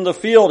comes in from the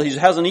field. He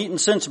hasn't eaten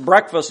since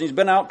breakfast. He's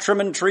been out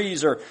trimming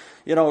trees or,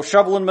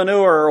 shoveling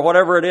manure or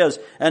whatever it is.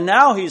 And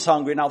now he's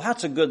hungry. Now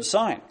that's a good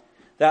sign.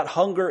 That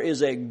hunger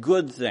is a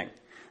good thing.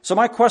 So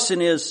my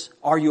question is,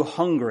 are you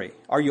hungry?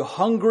 Are you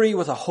hungry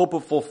with a hope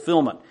of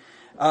fulfillment?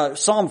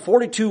 Psalm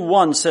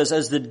 42:1 says,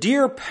 as the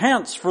deer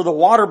pants for the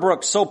water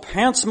brook, so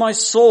pants my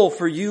soul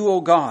for you, O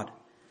God.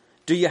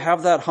 Do you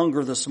have that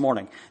hunger this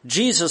morning?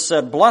 Jesus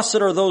said, blessed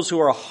are those who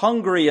are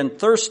hungry and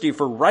thirsty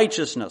for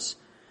righteousness,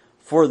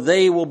 for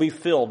they will be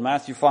filled.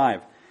 Matthew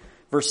 5,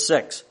 verse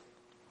 6.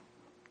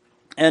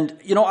 And,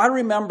 I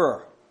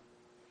remember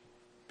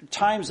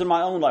times in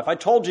my own life. I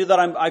told you that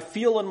I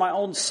feel in my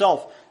own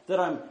self that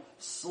I'm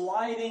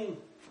sliding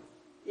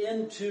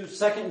into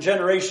second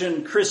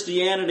generation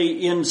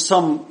Christianity in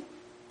some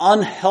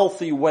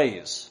unhealthy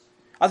ways.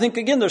 I think,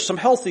 again, there's some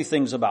healthy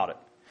things about it.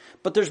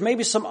 But there's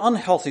maybe some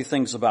unhealthy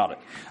things about it.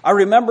 I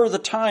remember the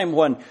time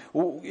when,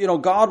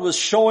 God was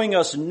showing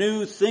us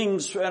new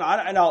things. And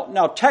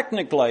now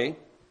technically,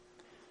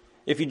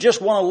 if you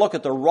just want to look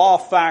at the raw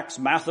facts,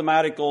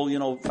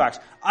 mathematical, facts,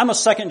 I'm a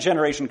second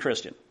generation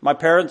Christian. My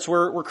parents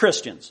were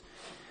Christians.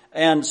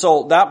 And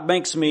so that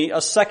makes me a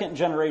second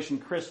generation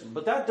Christian.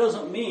 But that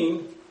doesn't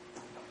mean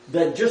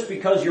that just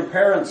because your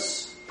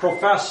parents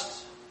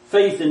professed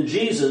faith in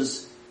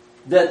Jesus,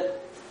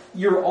 that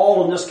you're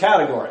all in this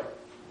category.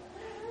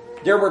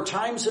 There were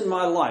times in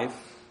my life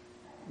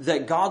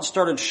that God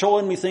started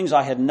showing me things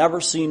I had never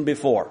seen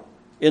before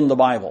in the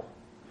Bible.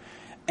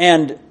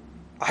 And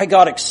I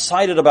got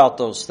excited about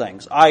those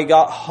things. I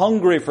got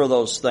hungry for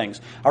those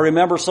things. I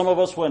remember some of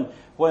us when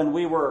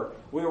we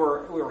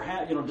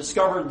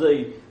discovered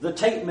the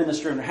tape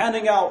ministry and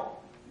handing out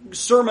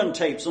sermon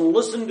tapes and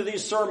listening to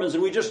these sermons,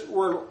 and we just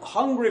were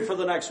hungry for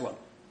the next one.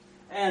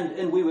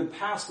 And we would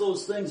pass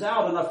those things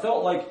out, and I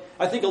felt like,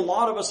 I think a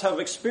lot of us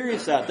have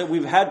experienced that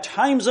we've had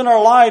times in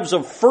our lives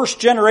of first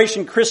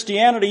generation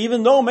Christianity,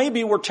 even though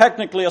maybe we're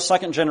technically a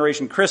second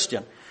generation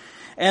Christian.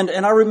 And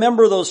I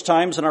remember those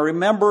times, and I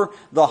remember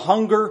the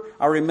hunger,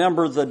 I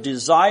remember the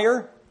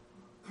desire,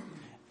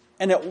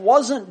 and it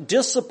wasn't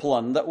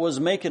discipline that was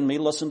making me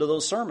listen to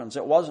those sermons.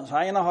 It wasn't,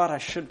 you know what, I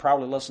should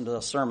probably listen to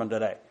this sermon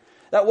today.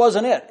 That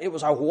wasn't it. It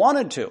was I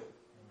wanted to.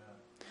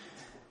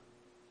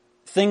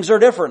 Things are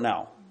different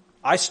now.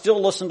 I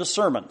still listen to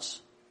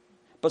sermons,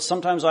 but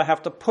sometimes I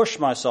have to push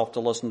myself to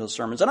listen to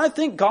sermons. And I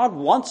think God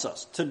wants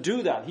us to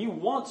do that. He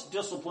wants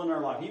discipline in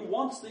our life. He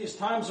wants these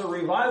times of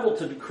revival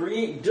to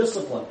create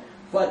discipline.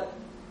 But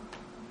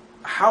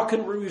how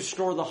can we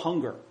restore the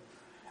hunger?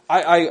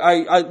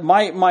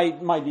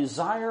 My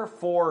desire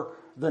for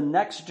the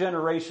next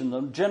generation,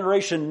 the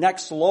generation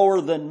next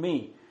lower than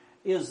me,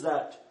 is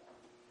that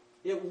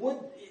you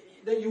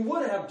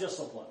would have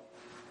discipline.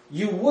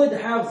 You would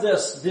have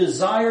this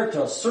desire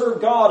to serve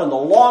God in the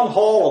long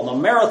haul, in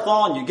the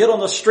marathon. You get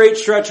on the straight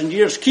stretch and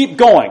you just keep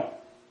going.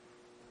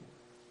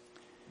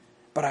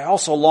 But I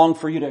also long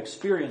for you to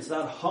experience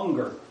that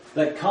hunger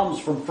that comes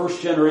from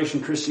first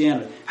generation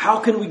Christianity. How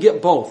can we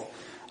get both?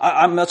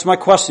 That's my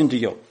question to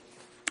you.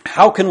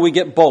 How can we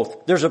get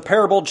both? There's a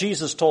parable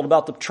Jesus told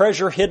about the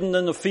treasure hidden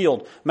in the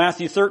field.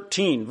 Matthew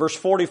 13, verse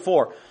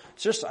 44.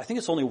 I think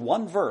it's only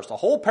one verse. The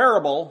whole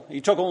parable,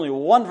 he took only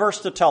one verse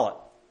to tell it.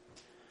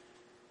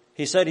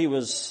 He said he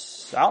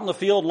was out in the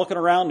field looking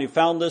around and he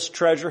found this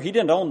treasure. He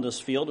didn't own this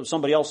field. It was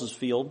somebody else's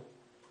field.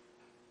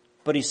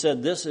 But he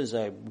said, this is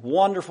a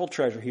wonderful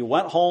treasure. He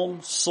went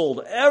home, sold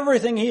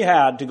everything he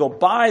had to go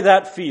buy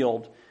that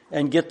field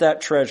and get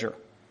that treasure.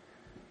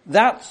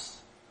 That's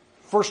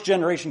first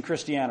generation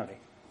Christianity.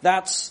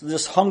 That's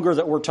this hunger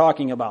that we're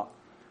talking about.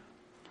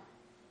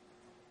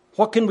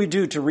 What can we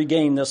do to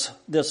regain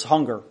this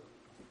hunger?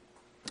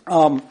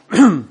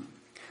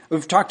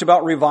 We've talked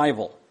about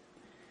revival.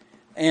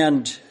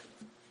 And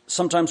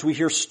sometimes we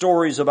hear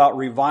stories about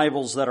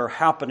revivals that are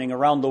happening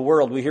around the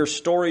world. We hear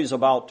stories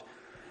about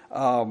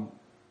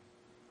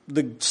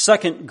the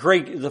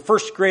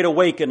first Great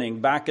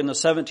Awakening back in the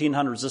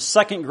 1700s, the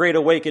Second Great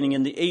Awakening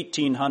in the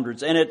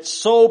 1800s. And it's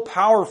so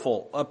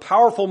powerful, a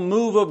powerful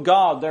move of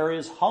God. There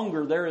is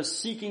hunger. There is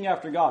seeking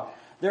after God.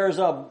 There's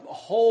a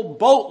whole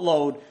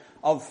boatload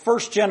of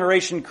first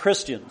generation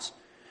Christians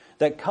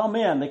that come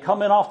in. They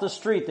come in off the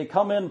street. They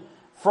come in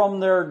from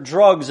their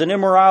drugs and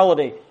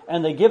immorality,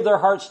 and they give their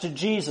hearts to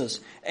Jesus,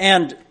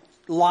 and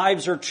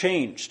lives are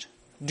changed.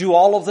 Do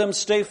all of them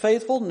stay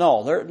faithful?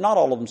 No, not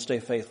all of them stay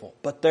faithful,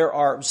 but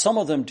some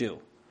of them do.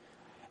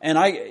 And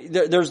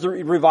there's the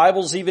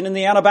revivals even in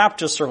the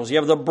Anabaptist circles. You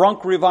have the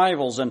Brunk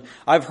revivals, and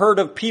I've heard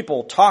of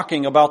people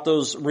talking about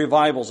those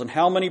revivals and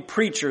how many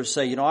preachers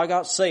say, I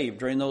got saved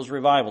during those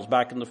revivals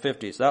back in the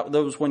 50s. That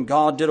was when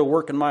God did a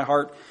work in my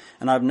heart,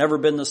 and I've never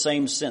been the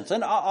same since.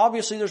 And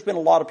obviously there's been a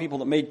lot of people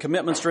that made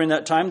commitments during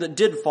that time that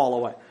did fall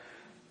away.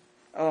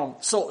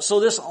 So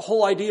this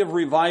whole idea of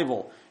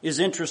revival is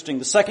interesting.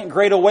 The Second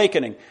Great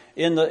Awakening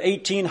in the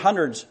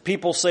 1800s,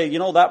 people say,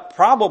 that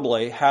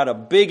probably had a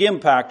big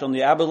impact on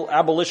the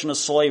abolition of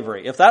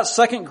slavery. If that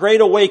Second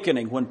Great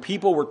Awakening, when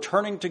people were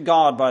turning to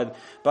God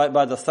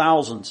by the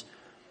thousands,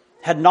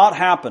 had not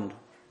happened,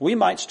 We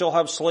might still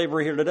have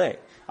slavery here today.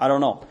 I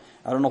don't know.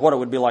 I don't know what it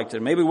would be like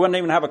today. Maybe we wouldn't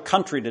even have a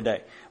country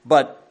today.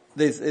 But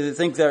they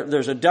think that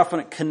there's a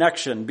definite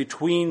connection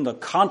between the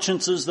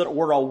consciences that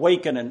were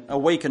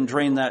awakened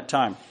during that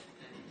time.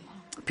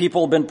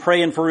 People have been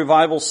praying for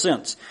revival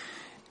since.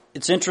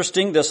 It's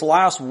interesting, this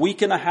last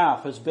week and a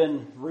half has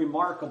been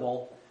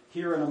remarkable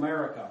here in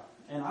America.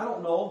 And I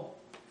don't know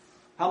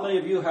how many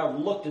of you have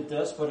looked at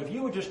this, but if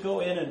you would just go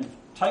in and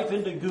type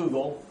into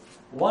Google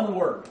one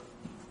word,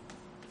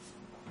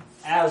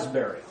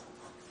 Asbury,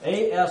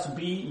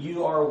 Asbury.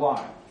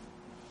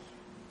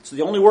 So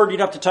the only word you'd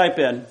have to type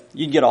in,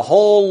 you'd get a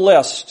whole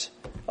list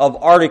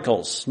of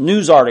articles,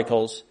 news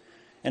articles,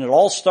 and it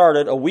all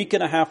started a week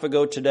and a half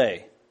ago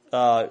today.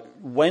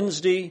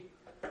 Wednesday,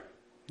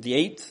 the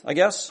 8th, I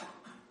guess.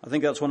 I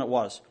think that's when it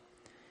was.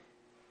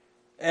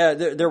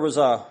 There was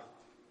a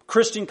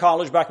Christian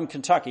college back in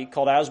Kentucky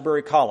called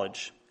Asbury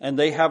College, and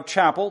they have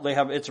chapel.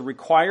 It's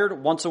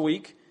required once a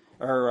week,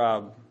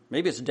 or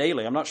maybe it's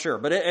daily. I'm not sure,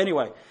 but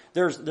anyway,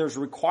 there's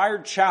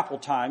required chapel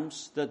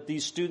times that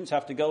these students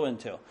have to go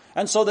into,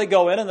 and so they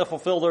go in and they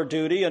fulfill their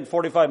duty. And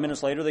 45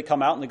 minutes later, they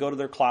come out and they go to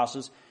their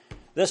classes.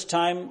 This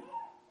time,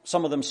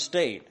 some of them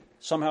stayed.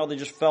 Somehow they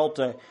just felt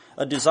a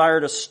desire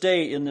to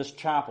stay in this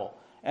chapel,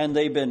 and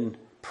they've been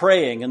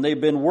praying and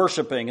they've been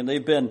worshiping and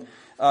they've been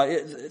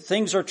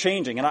things are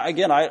changing. And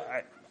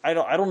I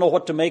don't know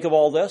what to make of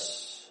all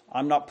this.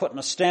 I'm not putting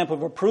a stamp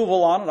of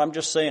approval on it. I'm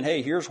just saying,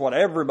 hey, here's what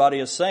everybody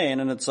is saying,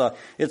 and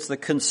it's the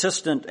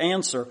consistent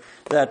answer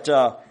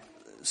that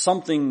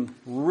something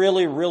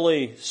really,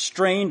 really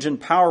strange and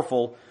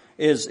powerful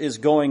is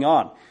going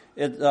on.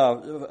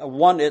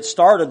 It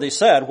started, they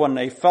said, when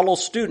a fellow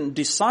student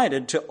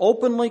decided to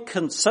openly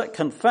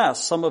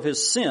confess some of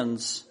his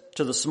sins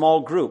to the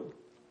small group.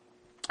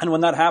 And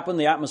when that happened,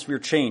 the atmosphere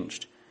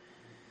changed.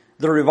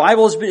 The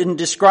revival has been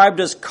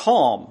described as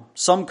calm.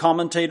 Some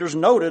commentators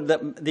noted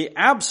that the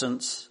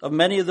absence of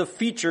many of the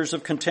features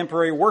of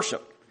contemporary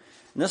worship.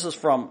 And this is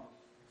from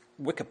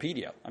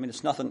Wikipedia. I mean,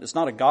 it's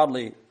not a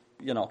godly,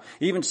 It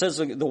even says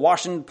the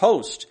Washington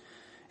Post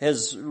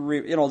has,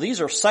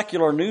 these are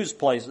secular news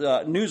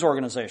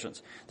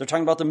organizations. They're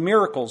talking about the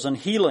miracles and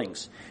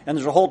healings. And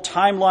there's a whole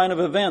timeline of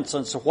events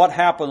and so what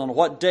happened on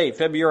what date,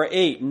 February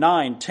 8,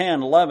 9,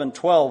 10, 11,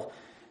 12,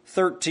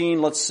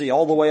 13,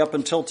 all the way up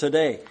until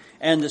today.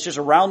 And it's just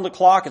around the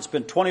clock. It's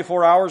been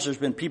 24 hours. There's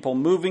been people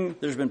moving.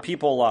 There's been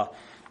people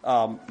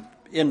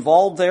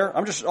involved there.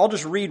 I'll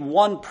just read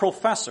one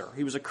professor.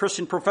 He was a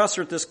Christian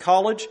professor at this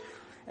college.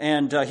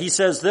 And he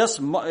says this,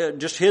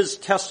 just his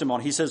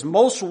testimony. He says,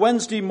 most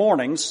Wednesday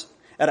mornings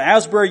at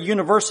Asbury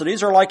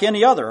universities are like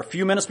any other. A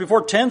few minutes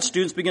before 10,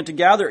 students begin to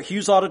gather at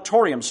Hughes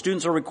Auditorium.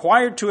 Students are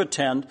required to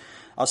attend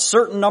a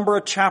certain number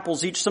of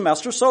chapels each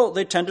semester, so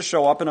they tend to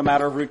show up in a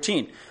matter of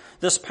routine.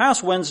 This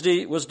past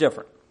Wednesday was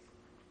different.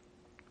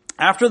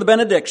 After the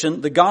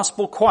benediction, the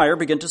gospel choir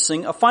began to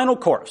sing a final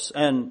chorus,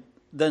 and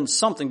then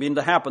something began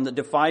to happen that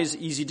defies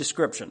easy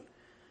description.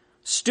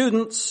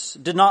 Students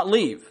did not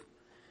leave.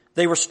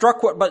 They were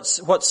struck by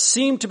what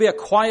seemed to be a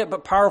quiet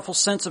but powerful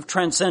sense of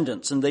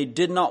transcendence, and they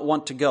did not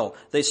want to go.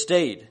 They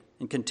stayed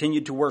and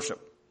continued to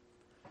worship.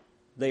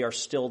 They are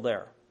still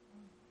there.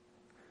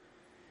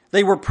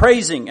 They were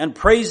praising and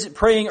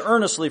praying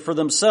earnestly for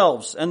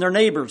themselves and their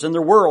neighbors and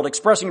their world,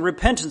 expressing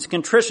repentance and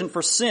contrition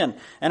for sin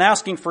and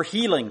asking for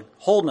healing,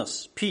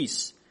 wholeness,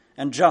 peace,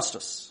 and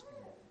justice.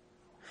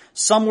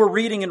 Some were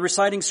reading and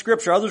reciting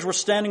scripture. Others were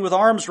standing with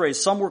arms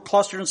raised. Some were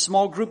clustered in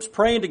small groups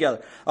praying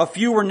together. A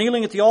few were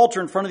kneeling at the altar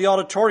in front of the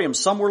auditorium.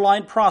 Some were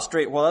lying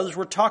prostrate while others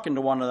were talking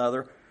to one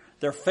another,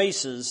 their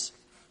faces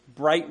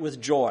bright with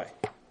joy.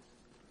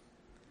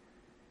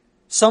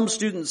 Some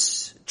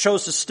students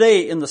chose to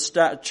stay in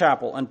the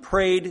chapel and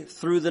prayed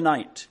through the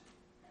night.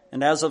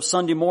 And as of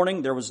Sunday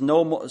morning, there was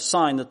no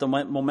sign that the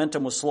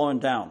momentum was slowing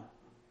down.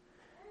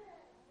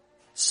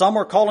 Some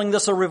are calling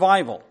this a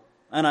revival.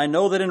 And I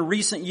know that in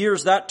recent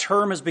years that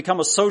term has become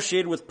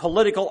associated with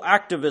political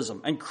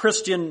activism and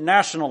Christian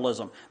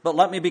nationalism. But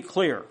let me be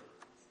clear.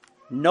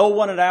 No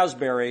one at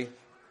Asbury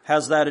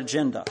has that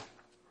agenda.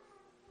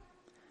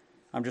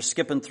 I'm just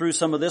skipping through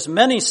some of this.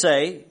 Many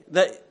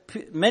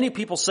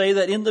people say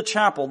that in the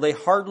chapel they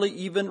hardly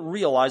even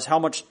realize how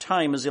much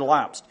time has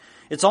elapsed.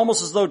 It's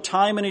almost as though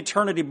time and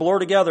eternity blur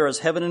together as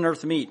heaven and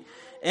earth meet.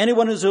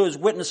 Anyone who has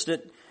witnessed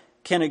it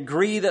can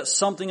agree that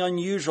something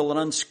unusual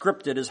and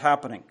unscripted is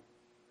happening.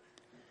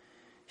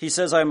 He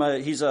says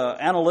he's an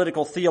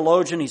analytical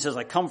theologian. He says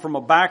I come from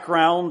a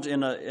background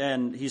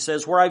and he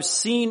says where I've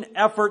seen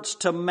efforts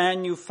to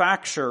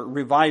manufacture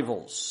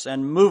revivals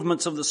and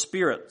movements of the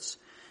spirits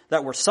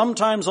that were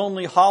sometimes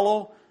only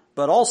hollow,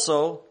 but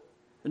also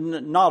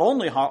not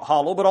only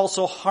hollow, but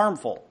also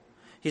harmful.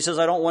 He says,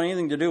 I don't want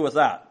anything to do with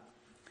that.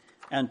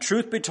 And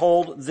truth be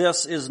told,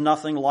 this is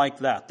nothing like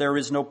that. There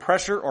is no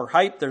pressure or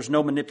hype. There's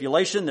no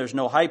manipulation. There's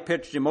no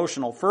high-pitched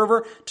emotional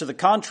fervor. To the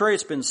contrary,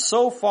 it's been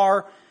so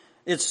far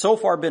It's so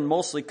far been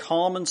mostly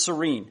calm and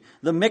serene.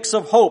 The mix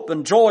of hope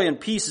and joy and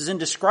peace is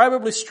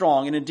indescribably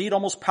strong and indeed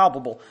almost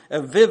palpable.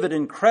 A vivid,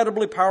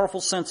 incredibly powerful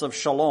sense of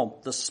shalom.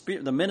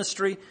 The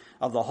ministry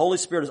of the Holy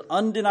Spirit is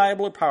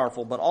undeniably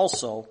powerful, but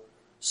also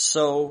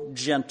so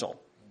gentle.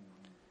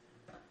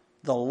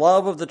 The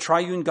love of the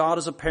triune God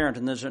is apparent,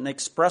 and there's an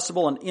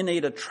inexpressible and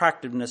innate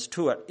attractiveness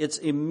to it. It's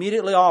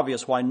immediately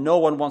obvious why no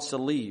one wants to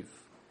leave,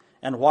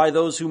 and why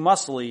those who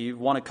must leave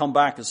want to come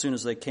back as soon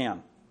as they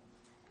can.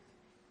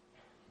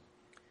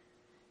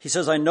 He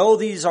says, I know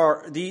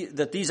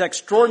that these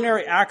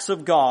extraordinary acts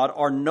of God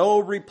are no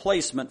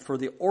replacement for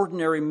the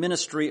ordinary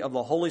ministry of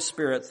the Holy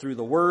Spirit through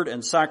the Word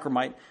and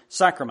sacrament.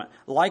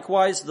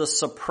 Likewise, the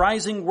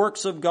surprising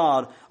works of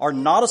God are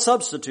not a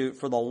substitute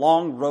for the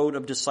long road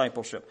of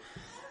discipleship.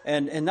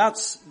 And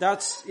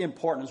that's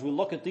important as we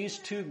look at these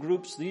two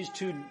groups,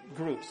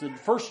 the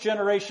first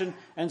generation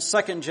and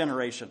second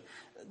generation.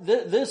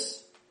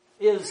 This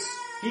is,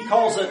 he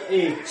calls it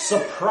a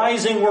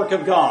surprising work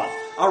of God.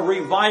 A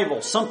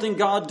revival, something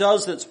God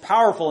does that's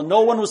powerful and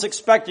no one was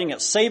expecting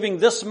it, saving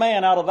this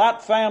man out of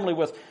that family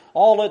with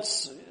all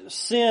its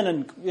sin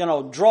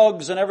and,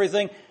 drugs and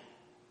everything.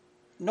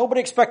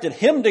 Nobody expected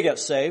him to get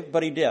saved,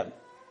 but he did.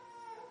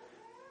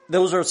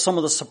 Those are some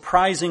of the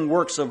surprising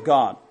works of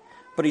God.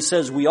 But he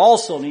says we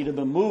also need to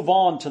move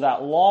on to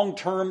that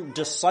long-term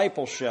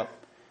discipleship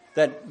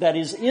that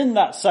is in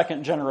that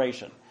second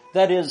generation.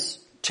 That is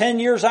 10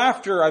 years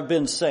after I've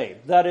been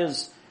saved. That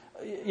is,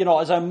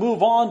 as I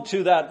move on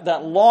to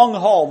that long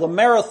haul, the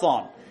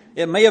marathon.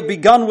 It may have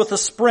begun with a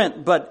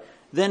sprint, but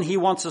then he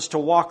wants us to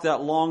walk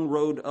that long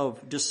road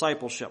of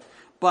discipleship.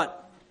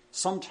 But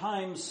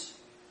sometimes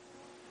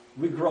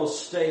we grow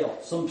stale.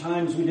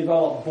 Sometimes we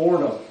develop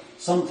boredom.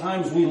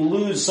 Sometimes we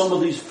lose some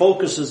of these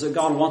focuses that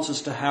God wants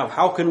us to have.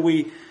 How can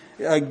we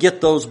get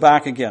those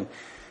back again?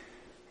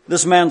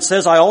 This man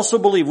says, I also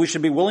believe we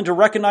should be willing to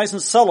recognize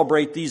and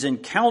celebrate these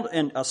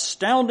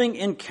astounding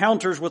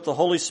encounters with the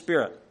Holy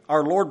Spirit.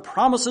 Our Lord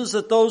promises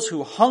that those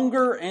who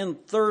hunger and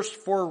thirst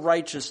for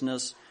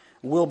righteousness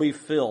will be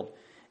filled.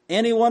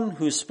 Anyone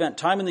who's spent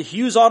time in the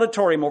Hughes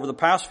Auditorium over the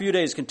past few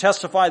days can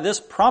testify this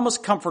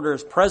promised comforter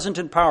is present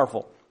and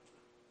powerful.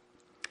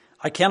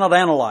 I cannot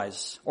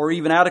analyze or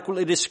even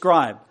adequately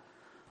describe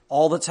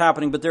all that's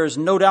happening, but there is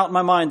no doubt in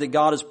my mind that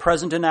God is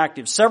present and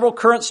active. Several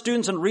current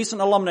students and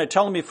recent alumni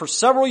telling me for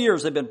several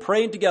years they've been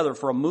praying together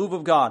for a move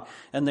of God,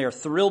 and they are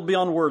thrilled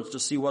beyond words to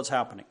see what's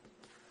happening.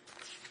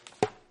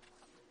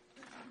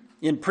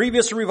 In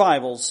previous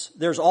revivals,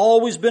 there's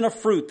always been a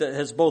fruit that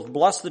has both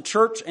blessed the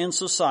church and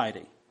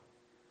society.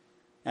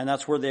 And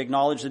that's where they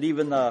acknowledge that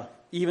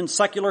even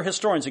secular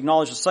historians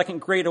acknowledge the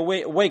Second Great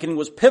Awakening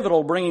was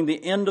pivotal, bringing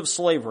the end of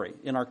slavery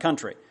in our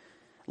country.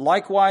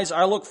 Likewise,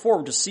 I look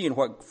forward to seeing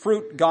what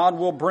fruit God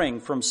will bring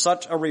from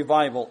such a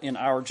revival in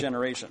our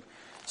generation.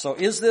 So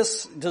does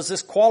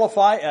this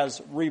qualify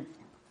as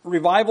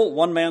revival?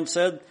 One man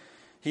said,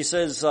 he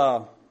says,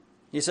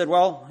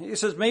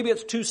 maybe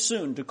it's too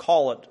soon to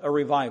call it a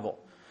revival.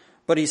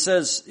 But he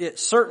says it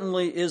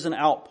certainly is an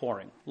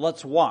outpouring.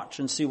 Let's watch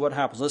and see what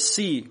happens. Let's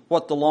see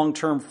what the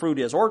long-term fruit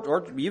is,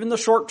 or even the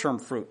short-term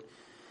fruit.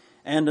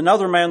 And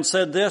another man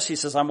said this. He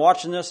says, I'm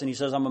watching this, and he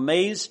says, I'm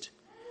amazed.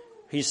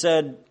 He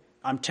said,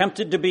 I'm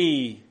tempted to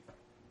be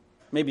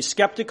maybe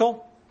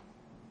skeptical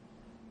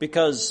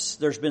because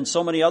there's been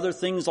so many other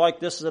things like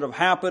this that have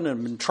happened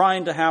and been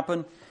trying to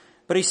happen.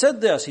 But he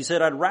said this. He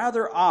said, I'd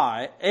rather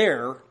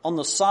err on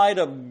the side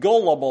of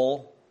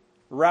gullible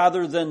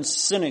rather than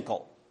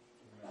cynical.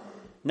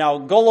 Now,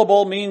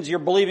 gullible means you're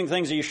believing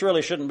things that you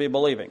surely shouldn't be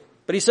believing.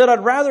 But he said,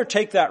 I'd rather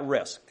take that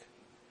risk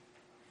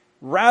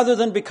rather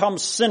than become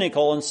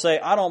cynical and say,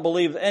 I don't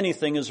believe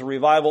anything is a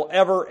revival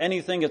ever,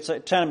 anything, it's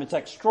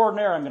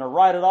extraordinary, I'm going to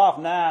write it off.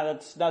 Nah,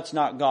 that's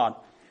not God.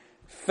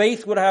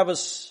 Faith would have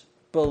us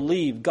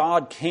believe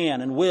God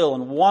can and will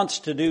and wants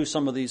to do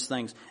some of these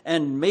things.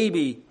 And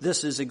maybe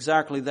this is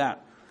exactly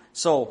that.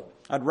 So,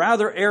 I'd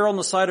rather err on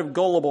the side of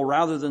gullible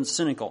rather than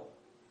cynical.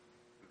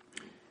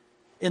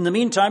 In the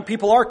meantime,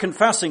 people are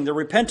confessing. They're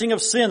repenting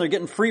of sin. They're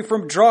getting free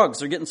from drugs.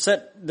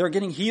 They're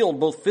getting healed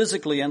both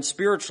physically and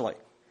spiritually.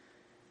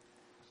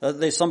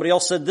 Somebody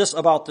else said this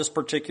about this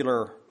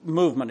particular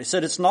movement. He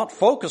said it's not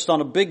focused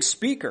on a big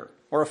speaker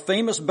or a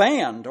famous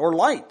band or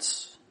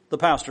lights, the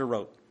pastor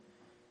wrote.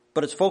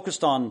 But it's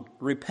focused on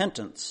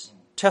repentance,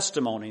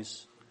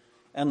 testimonies,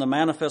 and the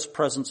manifest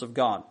presence of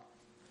God.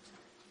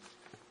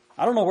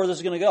 I don't know where this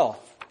is going to go.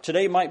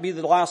 Today might be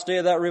the last day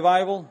of that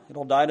revival.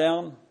 It'll die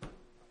down.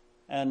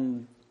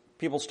 And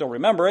people still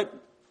remember it.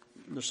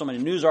 There's so many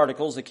news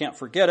articles, they can't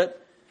forget it.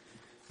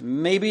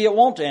 Maybe it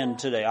won't end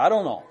today. I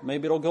don't know.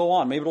 Maybe it'll go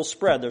on. Maybe it'll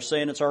spread. They're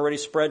saying it's already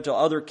spread to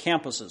other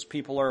campuses.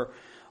 People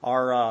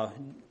are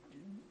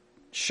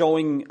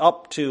showing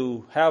up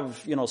to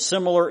have,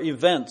 similar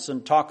events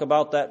and talk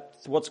about that,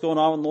 what's going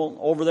on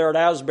over there at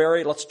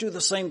Asbury. Let's do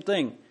the same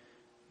thing.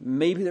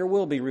 Maybe there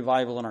will be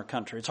revival in our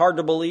country. It's hard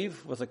to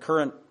believe with the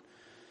current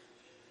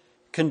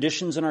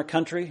conditions in our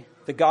country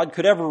that God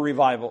could ever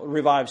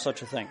revive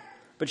such a thing.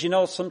 But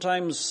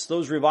sometimes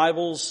those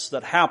revivals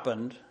that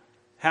happened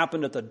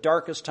happened at the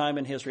darkest time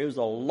in history. It was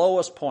the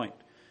lowest point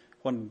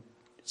when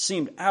it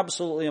seemed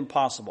absolutely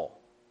impossible.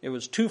 It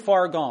was too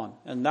far gone,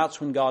 and that's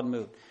when God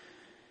moved.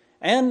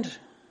 And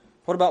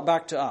what about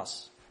back to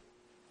us?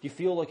 Do you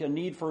feel like a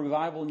need for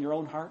revival in your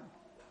own heart?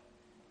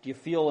 Do you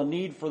feel a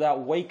need for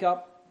that wake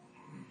up?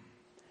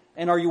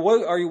 And are you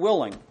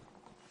willing,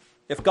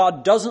 if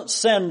God doesn't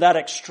send that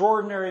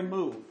extraordinary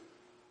move,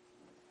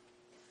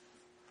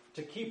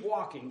 to keep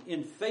walking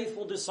in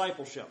faithful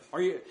discipleship?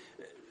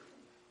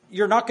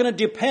 You're not going to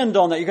depend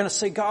on that. You're going to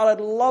say, God, I'd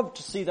love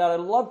to see that.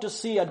 I'd love to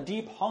see a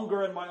deep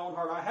hunger in my own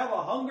heart. I have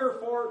a hunger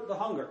for the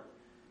hunger.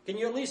 Can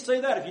you at least say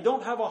that? If you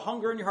don't have a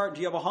hunger in your heart,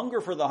 do you have a hunger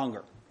for the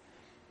hunger?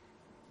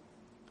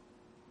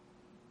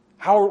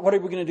 What are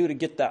we going to do to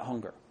get that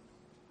hunger?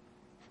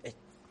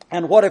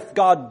 And what if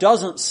God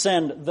doesn't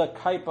send the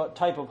type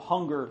of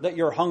hunger that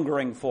you're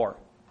hungering for?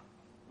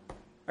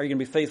 Are you going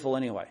to be faithful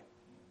anyway?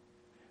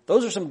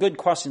 Those are some good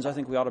questions I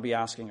think we ought to be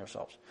asking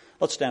ourselves.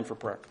 Let's stand for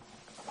prayer.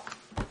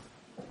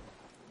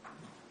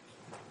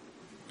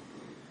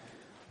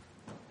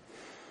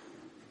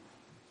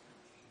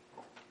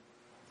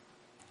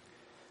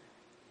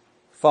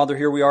 Father,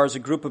 here we are as a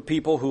group of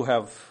people who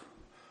have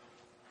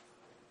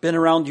been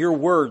around your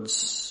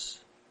words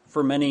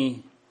for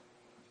many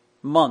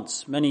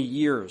months, many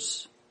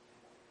years.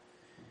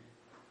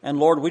 And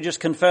Lord, we just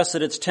confess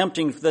that it's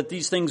tempting that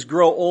these things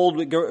grow old,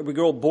 we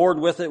grow bored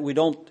with it, we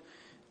don't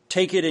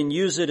take it and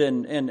use it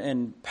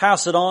and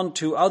pass it on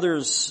to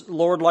others,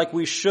 Lord, like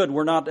we should.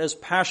 We're not as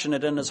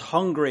passionate and as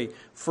hungry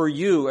for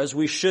you as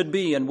we should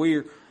be, and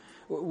we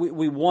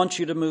want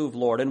you to move,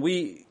 Lord. And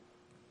we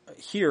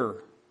hear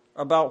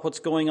about what's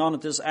going on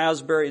at this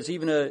Asbury.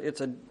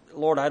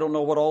 Lord, I don't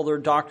know what all their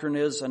doctrine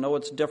is. I know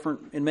it's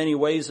different in many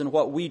ways than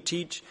what we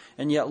teach.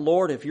 And yet,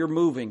 Lord, if you're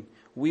moving,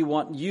 we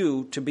want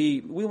you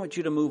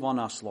to move on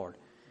us, Lord.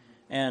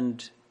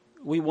 And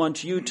we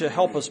want you to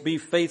help us be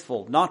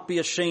faithful, not be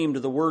ashamed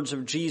of the words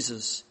of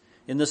Jesus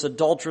in this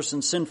adulterous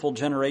and sinful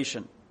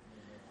generation.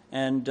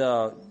 And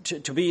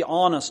to be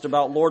honest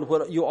about, Lord,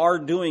 what you are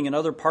doing in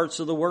other parts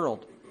of the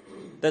world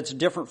that's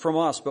different from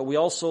us. But we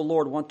also,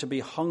 Lord, want to be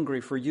hungry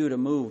for you to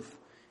move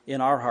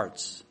in our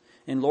hearts.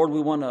 And Lord, we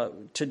want to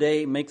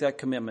today make that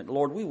commitment.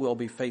 Lord, we will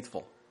be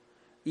faithful.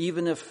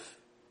 Even if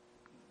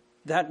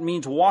that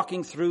means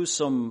walking through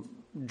some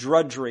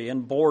drudgery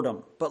and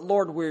boredom. But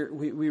Lord,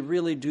 we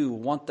really do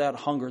want that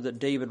hunger that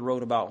David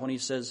wrote about when he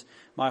says,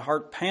 my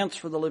heart pants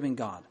for the living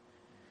God.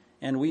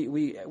 And we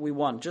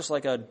want, just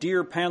like a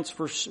deer pants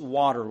for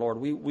water, Lord,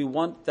 we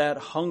want that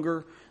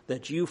hunger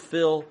that you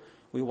fill.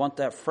 We want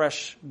that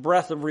fresh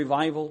breath of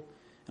revival.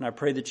 And I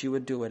pray that you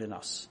would do it in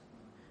us.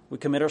 We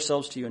commit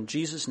ourselves to you in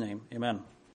Jesus' name. Amen.